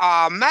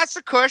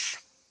Master Kush.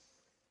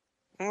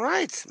 All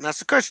right,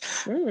 Master Kush.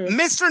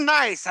 Mr.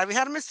 Nice. Have you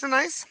had a Mr.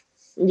 Nice?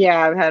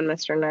 Yeah, I've had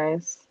Mr.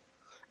 Nice.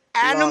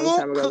 Animal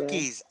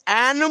cookies.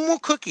 Animal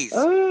cookies.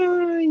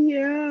 Oh,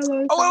 yeah.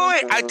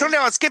 Wait. I told you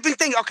I was skipping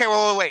things. Okay,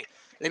 wait.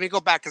 Let me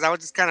go back because I was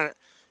just kind of...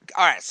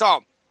 All right,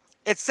 so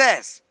it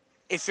says,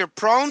 if you're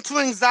prone to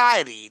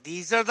anxiety,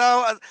 these are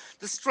the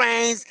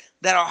strains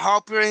that'll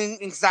help your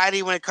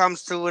anxiety when it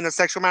comes to in a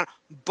sexual manner.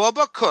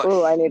 Bubba Kush.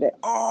 Oh, I need it.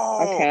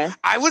 Oh, okay.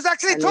 I was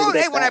actually told,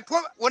 hey, when I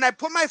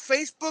put my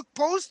Facebook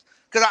post,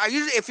 because I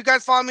usually, if you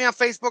guys follow me on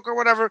Facebook or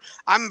whatever,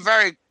 I'm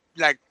very...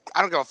 like, I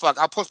don't give a fuck.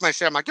 I'll post my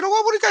shit. I'm like, what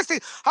do you guys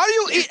think? How do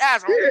you eat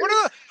ass?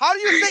 How do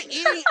you say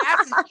eating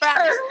ass in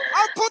Spanish?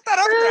 I'll put that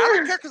up there. I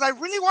don't care because I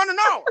really want to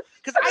know.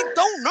 Because I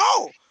don't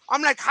know.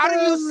 I'm like, how do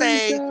you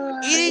say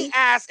eating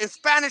ass in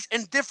Spanish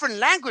in different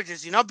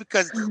languages?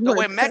 Because the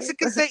way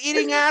Mexicans say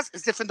eating ass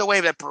is different the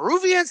way that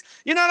Peruvians,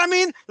 you know what I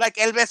mean? Like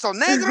el beso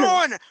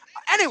negro. And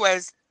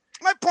anyways,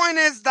 my point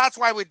is that's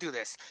why we do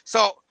this.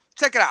 So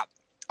check it out.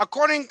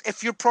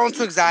 If you're prone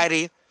to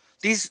anxiety,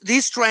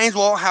 these strains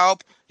will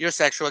help your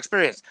sexual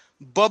experience.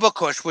 Bubba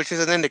Kush, which is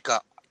an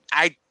indica.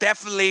 I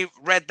definitely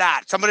read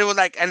that. Somebody was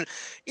like, and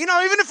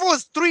even if it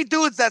was 3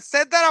 dudes that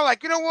said that, I'm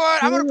like, you know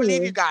what? I'm gonna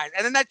believe you guys.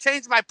 And then that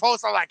changed my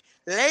post. I'm like,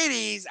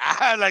 ladies,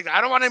 I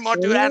don't want any more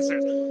dude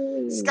answers.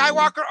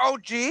 Skywalker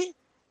OG,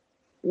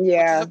 which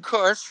is a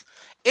Kush.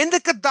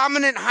 Indica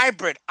dominant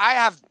hybrid. I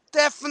have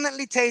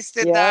definitely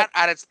tasted that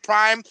at its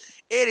prime.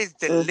 It is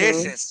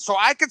delicious. So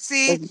I could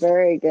see it's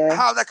very good.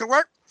 How that could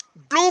work.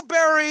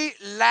 Blueberry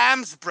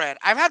lamb's bread.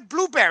 I've had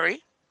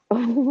blueberry.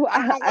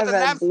 I've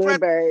had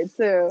blueberry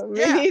too.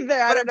 Me neither.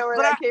 I don't know where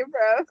that came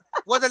from.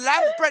 Well, the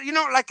lamb's bread,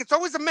 like it's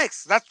always a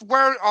mix. That's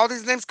where all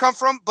these names come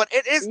from. But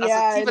it is a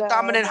sativa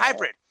dominant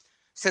hybrid.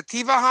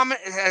 Sativa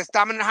has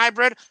dominant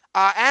hybrid.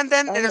 And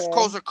then there's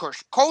kosher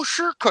Kush.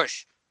 Kosher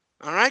Kush.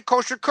 All right,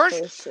 kosher Kush.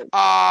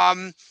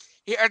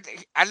 He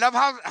I love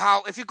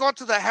how if you go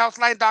to the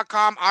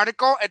healthline.com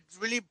article, it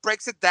really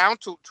breaks it down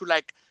to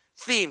like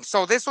themes.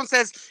 So this one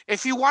says,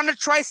 if you want to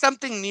try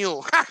something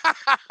new,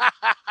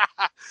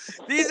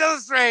 these are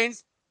the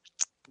strains.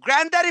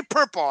 Granddaddy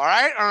Purple, all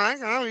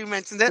right, we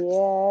mentioned it.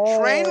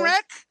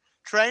 Yeah.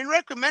 Train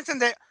wreck, we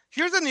mentioned it.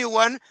 Here's a new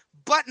one,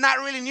 but not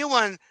really new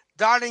one.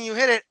 Darling, you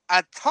hit it.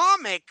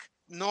 Atomic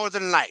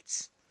Northern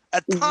Lights.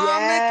 Atomic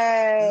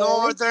Yes.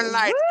 Northern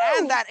Lights.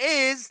 And Woo! that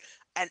is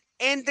an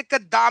indica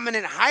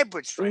dominant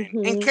hybrid strain.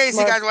 In case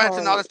you More guys wanted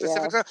to know the potent,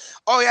 specifics. yeah.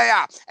 Oh,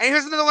 yeah. And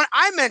here's another one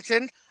I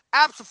mentioned.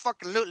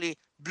 Absolutely.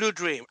 Blue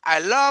Dream. I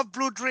love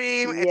Blue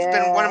Dream. It's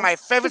been one of Yeah. my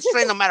favorite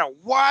strains no matter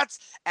what.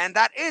 And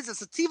that is a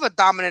sativa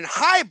dominant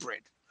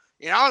hybrid.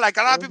 You know, like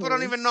a lot of people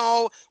don't even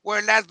know where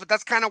it lands, but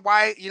that's kind of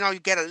why, you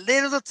get a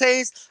little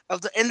taste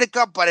of the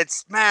indica, but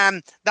it's,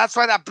 man, that's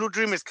why that Blue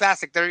Dream is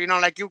classic. There,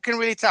 like you can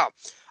really tell.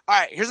 All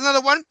right, here's another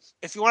one.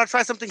 If you want to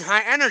try something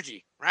high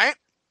energy, right?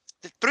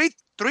 The three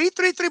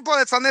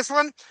bullets on this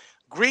one.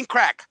 Green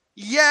Crack.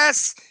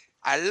 Yes,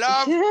 I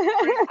love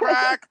Green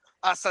Crack.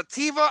 A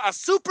sativa, a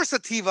super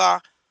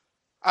sativa,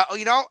 and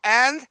you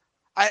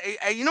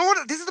know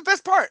what? This is the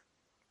best part.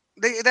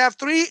 They have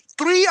three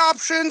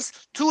options.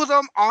 Two of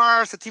them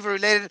are sativa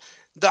related.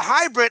 The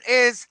hybrid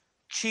is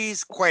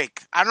Cheese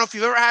Quake. I don't know if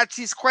you've ever had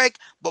Cheese Quake,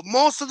 but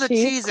most of the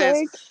cheeses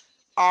Cheesequake?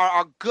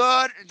 are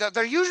good.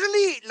 They're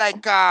usually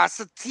like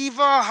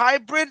sativa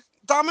hybrid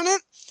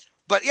dominant,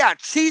 but yeah,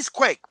 Cheese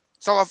Quake.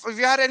 So if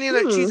you had any of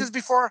the cheeses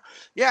before,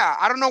 yeah,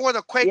 I don't know where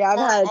the Quake Yeah, I've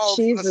part had of the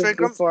cheeses strain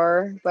comes.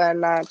 before, but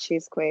not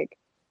Cheesequake.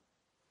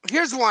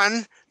 Here's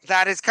one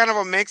that is kind of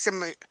a mix of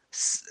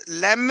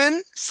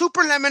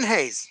super lemon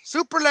haze,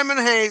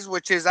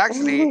 which is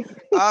actually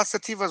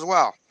sativa as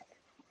well.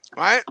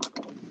 All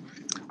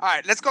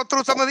right, let's go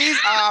through some of these.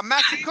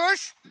 Maxi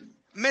Kush,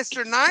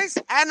 Mr. Nice,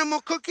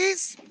 Animal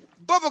Cookies,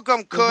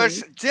 Bubblegum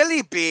Kush,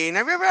 Jelly Bean.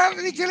 Have you ever had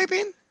any Jelly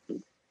Bean?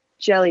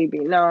 Jelly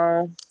Bean?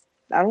 No,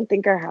 I don't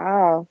think I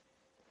have.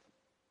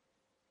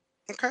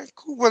 Okay,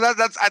 cool. Well,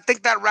 I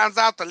think that rounds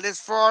out the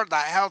list for the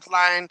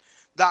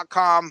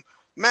healthline.com.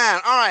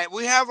 Man, all right,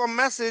 we have a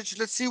message.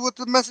 Let's see what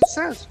the message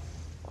says.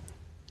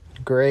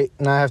 Great.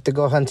 Now I have to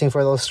go hunting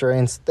for those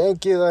strains.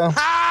 Thank you, though. Now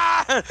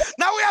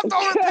we have to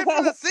overpay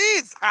for the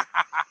seeds. I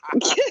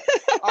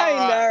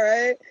know,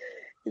 right?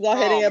 He's all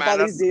hitting up all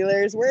these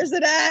dealers. Where's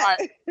it at?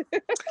 Right.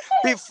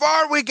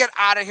 Before we get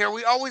out of here,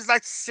 we always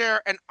like to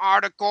share an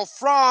article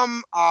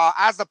from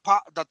as the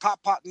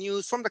Top Pot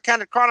News from the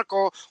Candid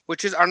Chronicle,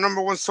 which is our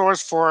number one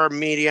source for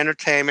media,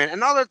 entertainment,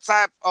 and other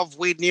type of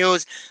weed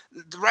news.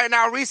 Right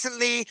now,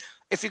 recently,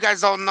 if you guys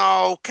don't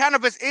know,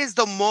 cannabis is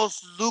the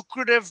most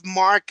lucrative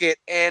market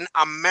in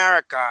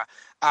America,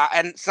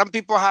 and some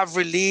people have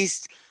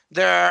released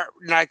their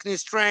like new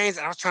strains,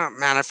 and I was trying to,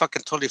 man, I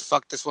fucking totally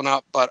fucked this one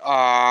up. But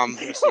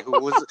let's see who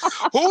was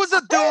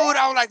the dude.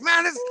 I was like,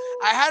 man,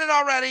 I had it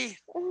already.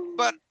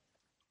 But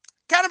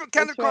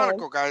Candid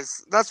Chronicle,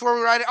 guys. That's where we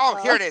write it. Oh,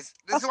 here it is.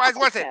 This is why it's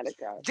worth it.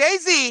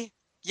 Jay-Z,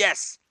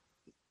 yes.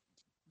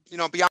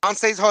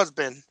 Beyonce's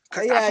husband.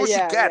 Because that's what she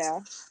gets. Yeah.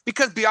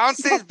 Because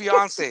Beyonce is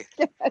Beyonce.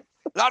 I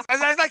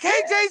was like,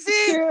 hey,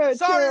 Jay-Z,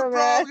 sorry, bro.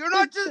 Man.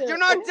 You're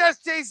not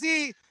just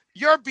Jay-Z.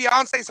 You're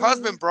Beyonce's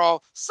husband,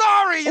 bro.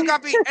 Sorry, you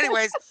got me.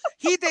 Anyways,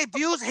 he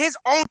debuts his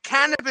own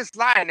cannabis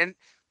line. And,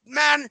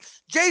 man,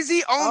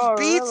 Jay-Z owns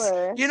Beats.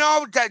 Really?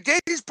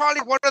 Jay-Z's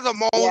probably one of the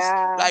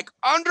most,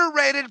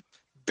 underrated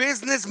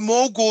business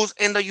moguls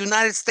in the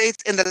United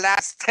States in the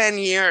last 10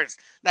 years.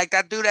 Like,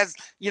 that dude has,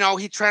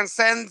 he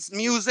transcends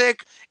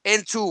music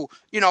into,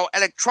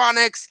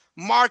 electronics,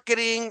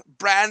 marketing,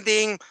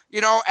 branding,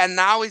 and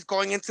now he's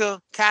going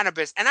into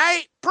cannabis. And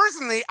I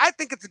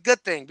think it's a good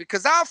thing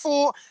because that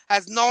fool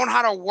has known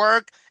how to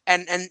work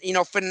and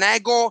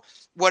finagle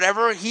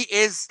whatever he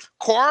is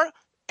core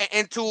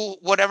into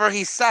whatever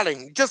he's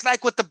selling. Just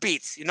like with the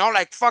beats,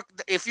 like fuck.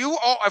 If you've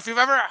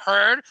ever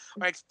heard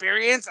or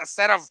experienced a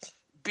set of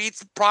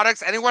Beats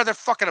products anywhere, they're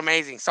fucking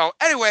amazing. So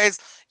anyways,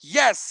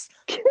 yes,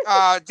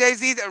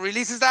 Jay-Z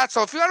releases that.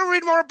 So if you want to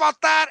read more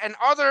about that and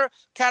other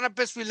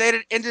cannabis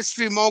related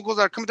industry moguls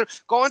that are coming through,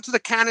 go into the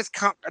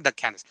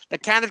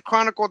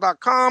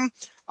candidchronicle.com.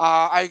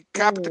 I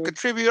happen to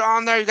contribute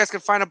on there. You guys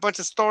can find a bunch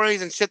of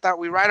stories and shit that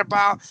we write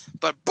about.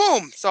 But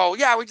boom. So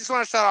yeah, we just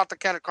want to shout out the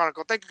Candid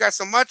Chronicle. Thank you guys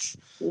so much.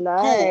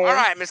 Nice. Cool. All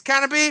right, Miss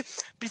Canopy,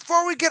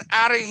 before we get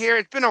out of here,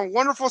 it's been a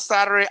wonderful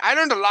Saturday. I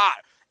learned a lot.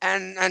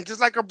 And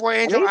just like our boy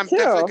Angel, I'm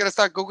definitely going to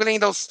start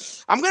Googling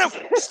those. I'm going to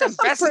just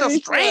invest in those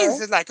strains.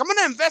 Sure. It's like, I'm going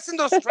to invest in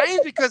those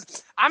strains because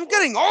I'm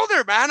getting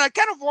older, man. I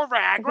can't afford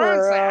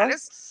Viagra and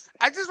Cialis.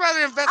 I just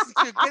rather invest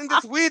into getting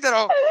this weed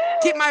that'll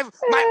keep my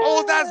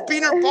old ass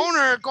beaner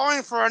boner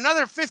going for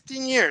another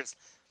 15 years.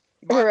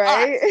 But,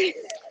 right.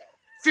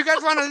 If you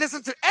guys want to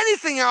listen to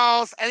anything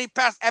else, any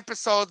past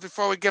episodes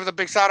before we give the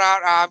big shout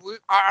out, we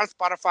are on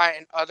Spotify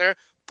and other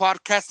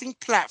podcasting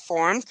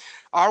platforms.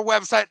 Our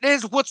website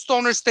is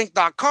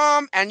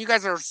whatstonersthink.com, and you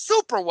guys are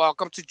super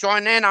welcome to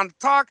join in on the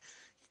talk,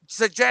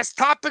 suggest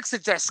topics,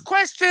 suggest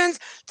questions,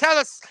 tell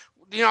us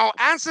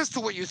answers to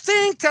what you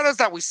think. Tell us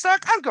that we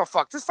suck. I don't give a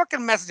fuck. Just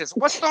fucking messages.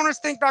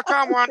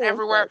 WhatStonersThink.com. We're on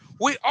everywhere.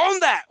 We own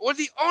that. We're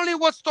the only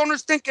What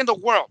Stoners Think in the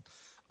world.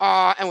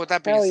 And with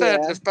that being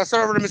said, let's pass it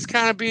over to Miss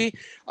Canopy.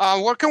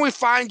 Where can we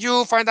find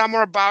you? Find out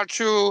more about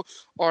you,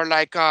 or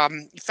like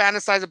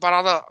fantasize about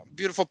all the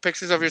beautiful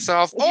pictures of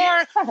yourself,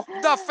 or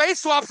the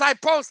face swaps I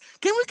post.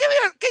 Can we give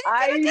you?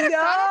 I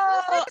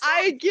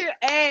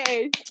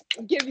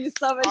give you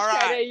so much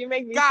credit. You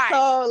make me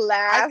so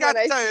laugh when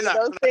I see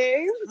those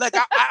things. Like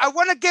I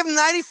want to give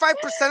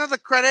 95% of the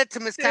credit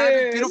to Miss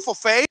Canopy's beautiful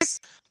face.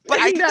 But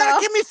you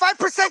gotta give me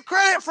 5%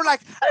 credit for I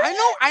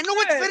know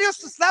which videos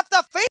to slap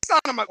that face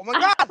on. I'm like,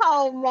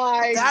 oh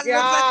my god,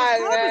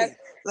 man.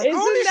 Like,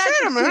 holy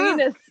shit,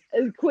 man.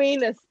 Is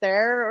Queen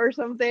Esther or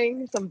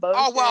something? Some bullshit.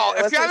 Oh well,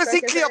 if you haven't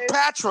seen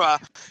Cleopatra,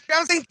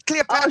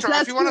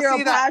 if you want to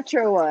see that,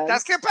 one.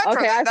 That's Cleopatra.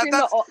 Okay,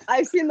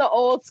 I've seen the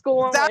old school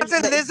one. That's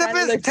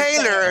Elizabeth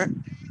Taylor.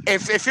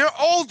 If you're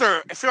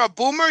older, if you're a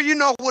boomer, you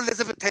know who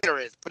Elizabeth Taylor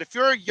is. But if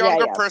you're a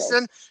younger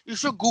person, you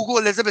should Google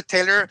Elizabeth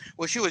Taylor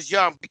when she was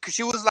young, because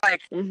she was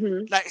like,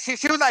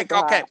 she was like,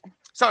 okay.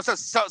 So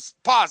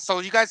pause. So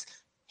you guys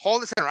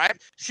hold this in, right?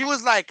 She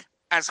was like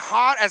as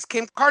hot as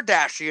Kim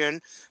Kardashian,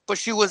 but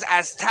she was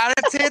as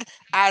talented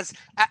as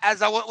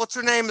what's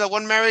her name? The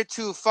one married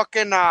to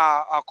fucking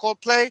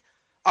Coldplay,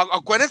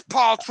 Gwyneth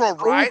Paltrow,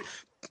 right? Ooh.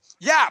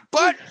 Yeah,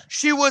 but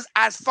she was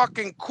as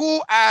fucking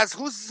cool as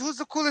who's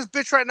the coolest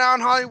bitch right now in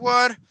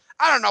Hollywood?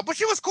 I don't know, but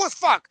she was cool as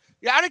fuck.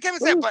 Yeah, I can't even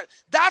say it, but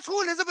that's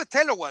who Elizabeth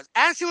Taylor was,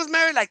 and she was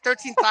married like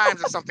 13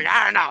 times or something.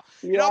 I don't know.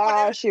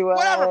 She was.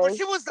 Whatever, but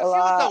she was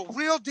the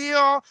real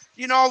deal.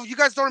 You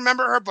guys don't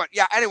remember her, but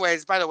yeah.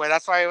 Anyways, by the way,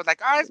 that's why I was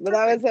like, all right. But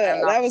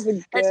that was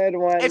a good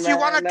one. If you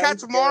want to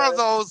catch more of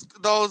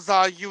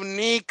those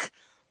unique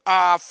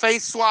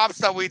face swaps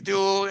that we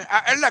do,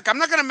 and look, I'm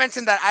not gonna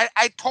mention that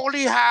I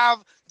totally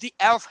have the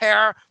elf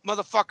hair,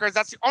 motherfuckers.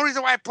 That's the only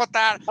reason why I put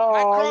that.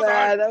 Oh,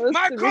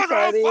 my girls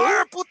are on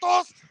fire,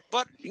 putos.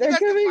 But they're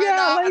coming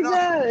out like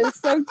that. It's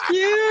so cute.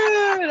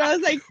 I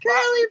was like,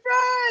 curly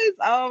fries.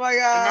 Oh my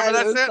god,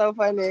 it was so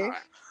funny.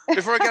 Right.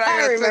 Before we get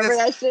out here,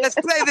 let's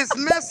play this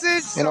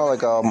message. Some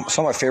of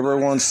my favorite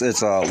ones.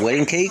 It's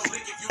Wedding Cake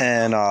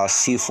and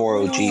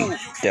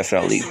C4OG.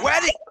 Definitely.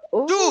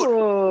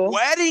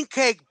 Wedding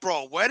Cake,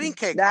 bro. Wedding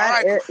Cake.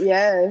 That, all right.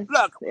 Yes.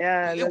 Look.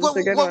 Yeah.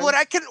 What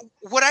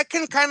I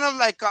can kind of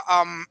like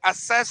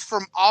assess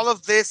from all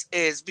of this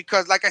is,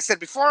 because, like I said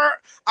before,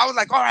 I was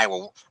like, all right,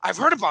 well, I've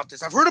heard about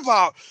this. I've heard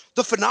about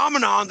the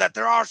phenomenon that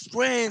there are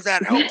strains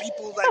that help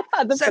people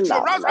like sexual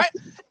arousal, right?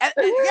 And,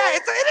 it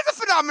is a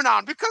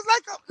phenomenon, because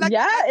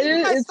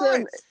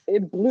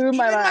it blew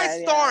my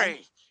mind.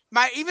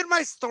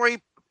 My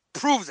story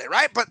proves it,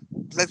 right? But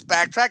let's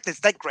backtrack. Let's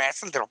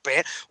digress a little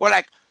bit. We're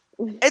like,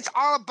 it's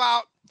all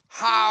about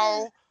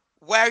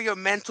where your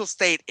mental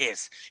state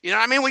is. You know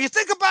what I mean? When you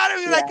think about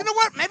it, you're like, you know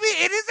what? Maybe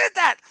it isn't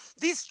that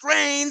these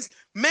strains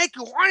make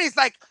you horny. It's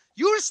like,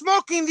 you're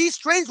smoking these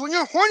strains when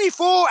you're horny,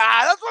 fool.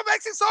 That's what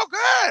makes it so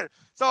good.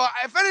 So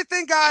if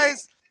anything,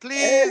 guys,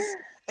 please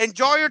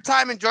enjoy your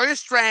time. Enjoy your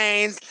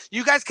strains.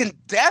 You guys can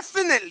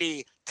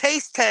definitely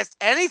taste test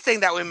anything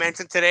that we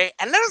mentioned today,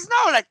 and let us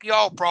know, like,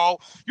 yo, bro,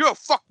 you're a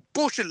fucking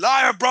bullshit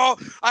liar, bro.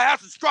 I have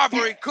some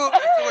strawberry kush.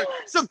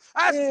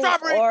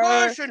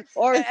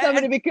 Or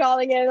somebody be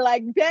calling in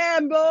like,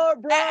 damn, bro.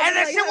 And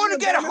that shit wouldn't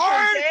get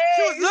hard.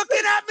 She was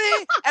looking at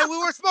me, and we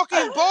were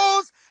smoking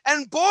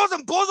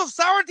bowls of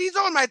sour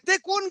diesel, and my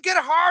dick wouldn't get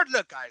hard.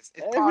 Look, guys,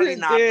 it's probably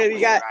not. Dude,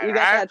 you got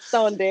that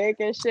stone dick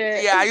and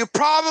shit. Yeah, you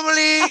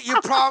probably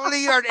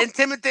are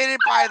intimidated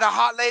by the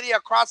hot lady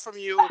across from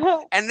you,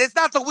 and it's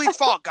not the weed's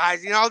fault,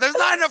 guys. There's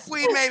not enough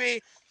weed,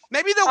 maybe.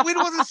 Maybe the weed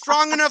wasn't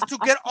strong enough to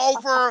get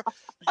over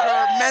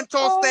your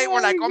mental state. We're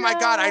like, oh my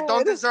God, I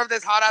don't deserve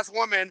this hot ass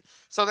woman.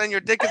 So then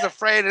your dick is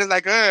afraid and it's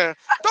like, ugh.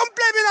 Don't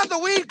blame it on the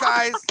weed,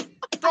 guys.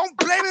 Don't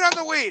blame it on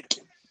the weed.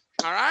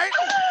 All right?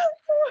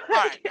 All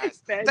right, guys.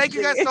 Thank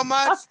you guys so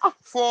much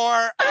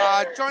for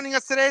joining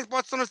us today.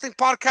 What Stoners Think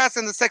podcast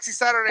in the Sexy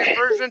Saturday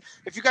version.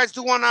 If you guys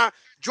do want to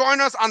join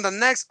us on the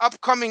next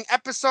upcoming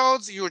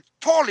episodes, you're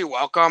totally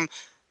welcome.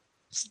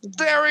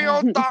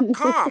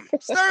 Stereo.com.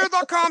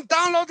 Stereo.com.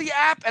 Download the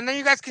app, and then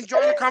you guys can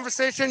join the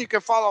conversation. You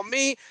can follow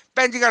me,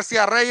 Benji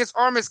Garcia Reyes,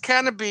 or Miss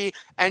Canopy,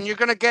 and you're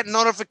going to get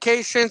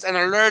notifications and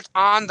alerts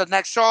on the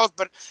next shows.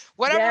 But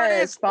whatever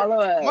it is,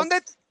 follow us.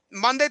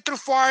 Monday through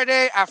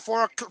Friday at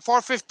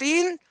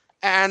 4:15.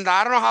 And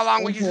I don't know how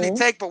long we usually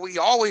take, but we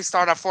always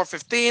start at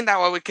 4:15. That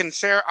way we can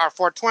share our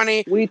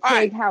 4:20. We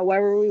take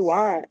however we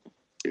want.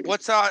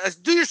 Let's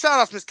do your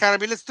shout outs, Miss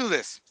Canopy. Let's do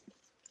this.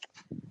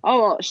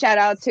 Oh, well, shout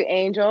out to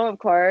Angel, of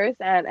course,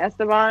 and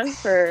Esteban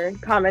for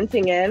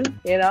commenting in,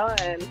 and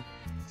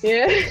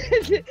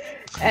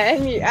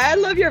and I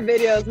love your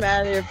videos,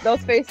 man.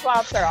 Those face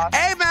swaps are awesome.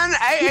 Hey, man,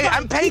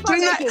 I'm paying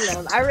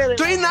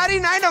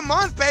 $3.99 a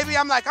month, baby.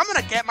 I'm like, I'm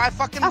gonna get my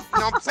fucking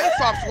face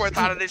swaps worth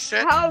out of this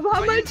shit. How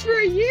much for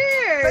a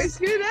year?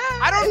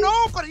 I don't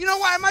know, but you know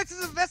what? I might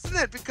just invest in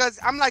it, because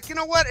I'm like, you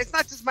know what? It's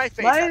not just my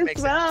face. Might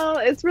as well.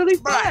 It's really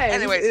fun.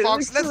 Anyways,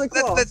 folks, let's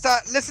listen to this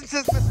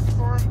message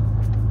for him.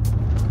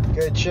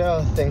 Good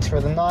show. Thanks for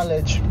the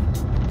knowledge.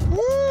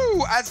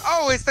 Woo! As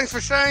always, thanks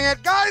for sharing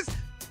it. Guys,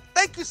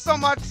 thank you so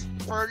much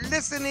for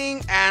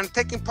listening and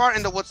taking part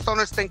in the What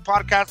Stoners Think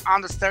podcast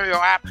on the Stereo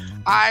app.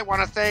 I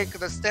want to thank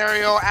the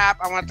Stereo app.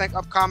 I want to thank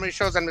Up Comedy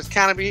Shows and Miss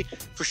Canopy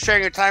for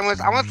sharing your time with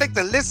us. I want to thank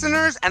the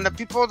listeners and the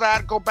people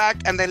that go back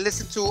and they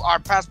listen to our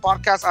past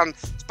podcasts on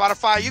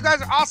Spotify. You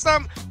guys are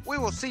awesome. We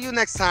will see you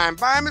next time.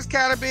 Bye, Miss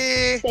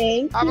Canopy.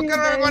 Thank Have you. a good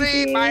one,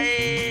 everybody.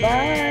 Benji.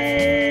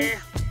 Bye.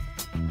 Bye.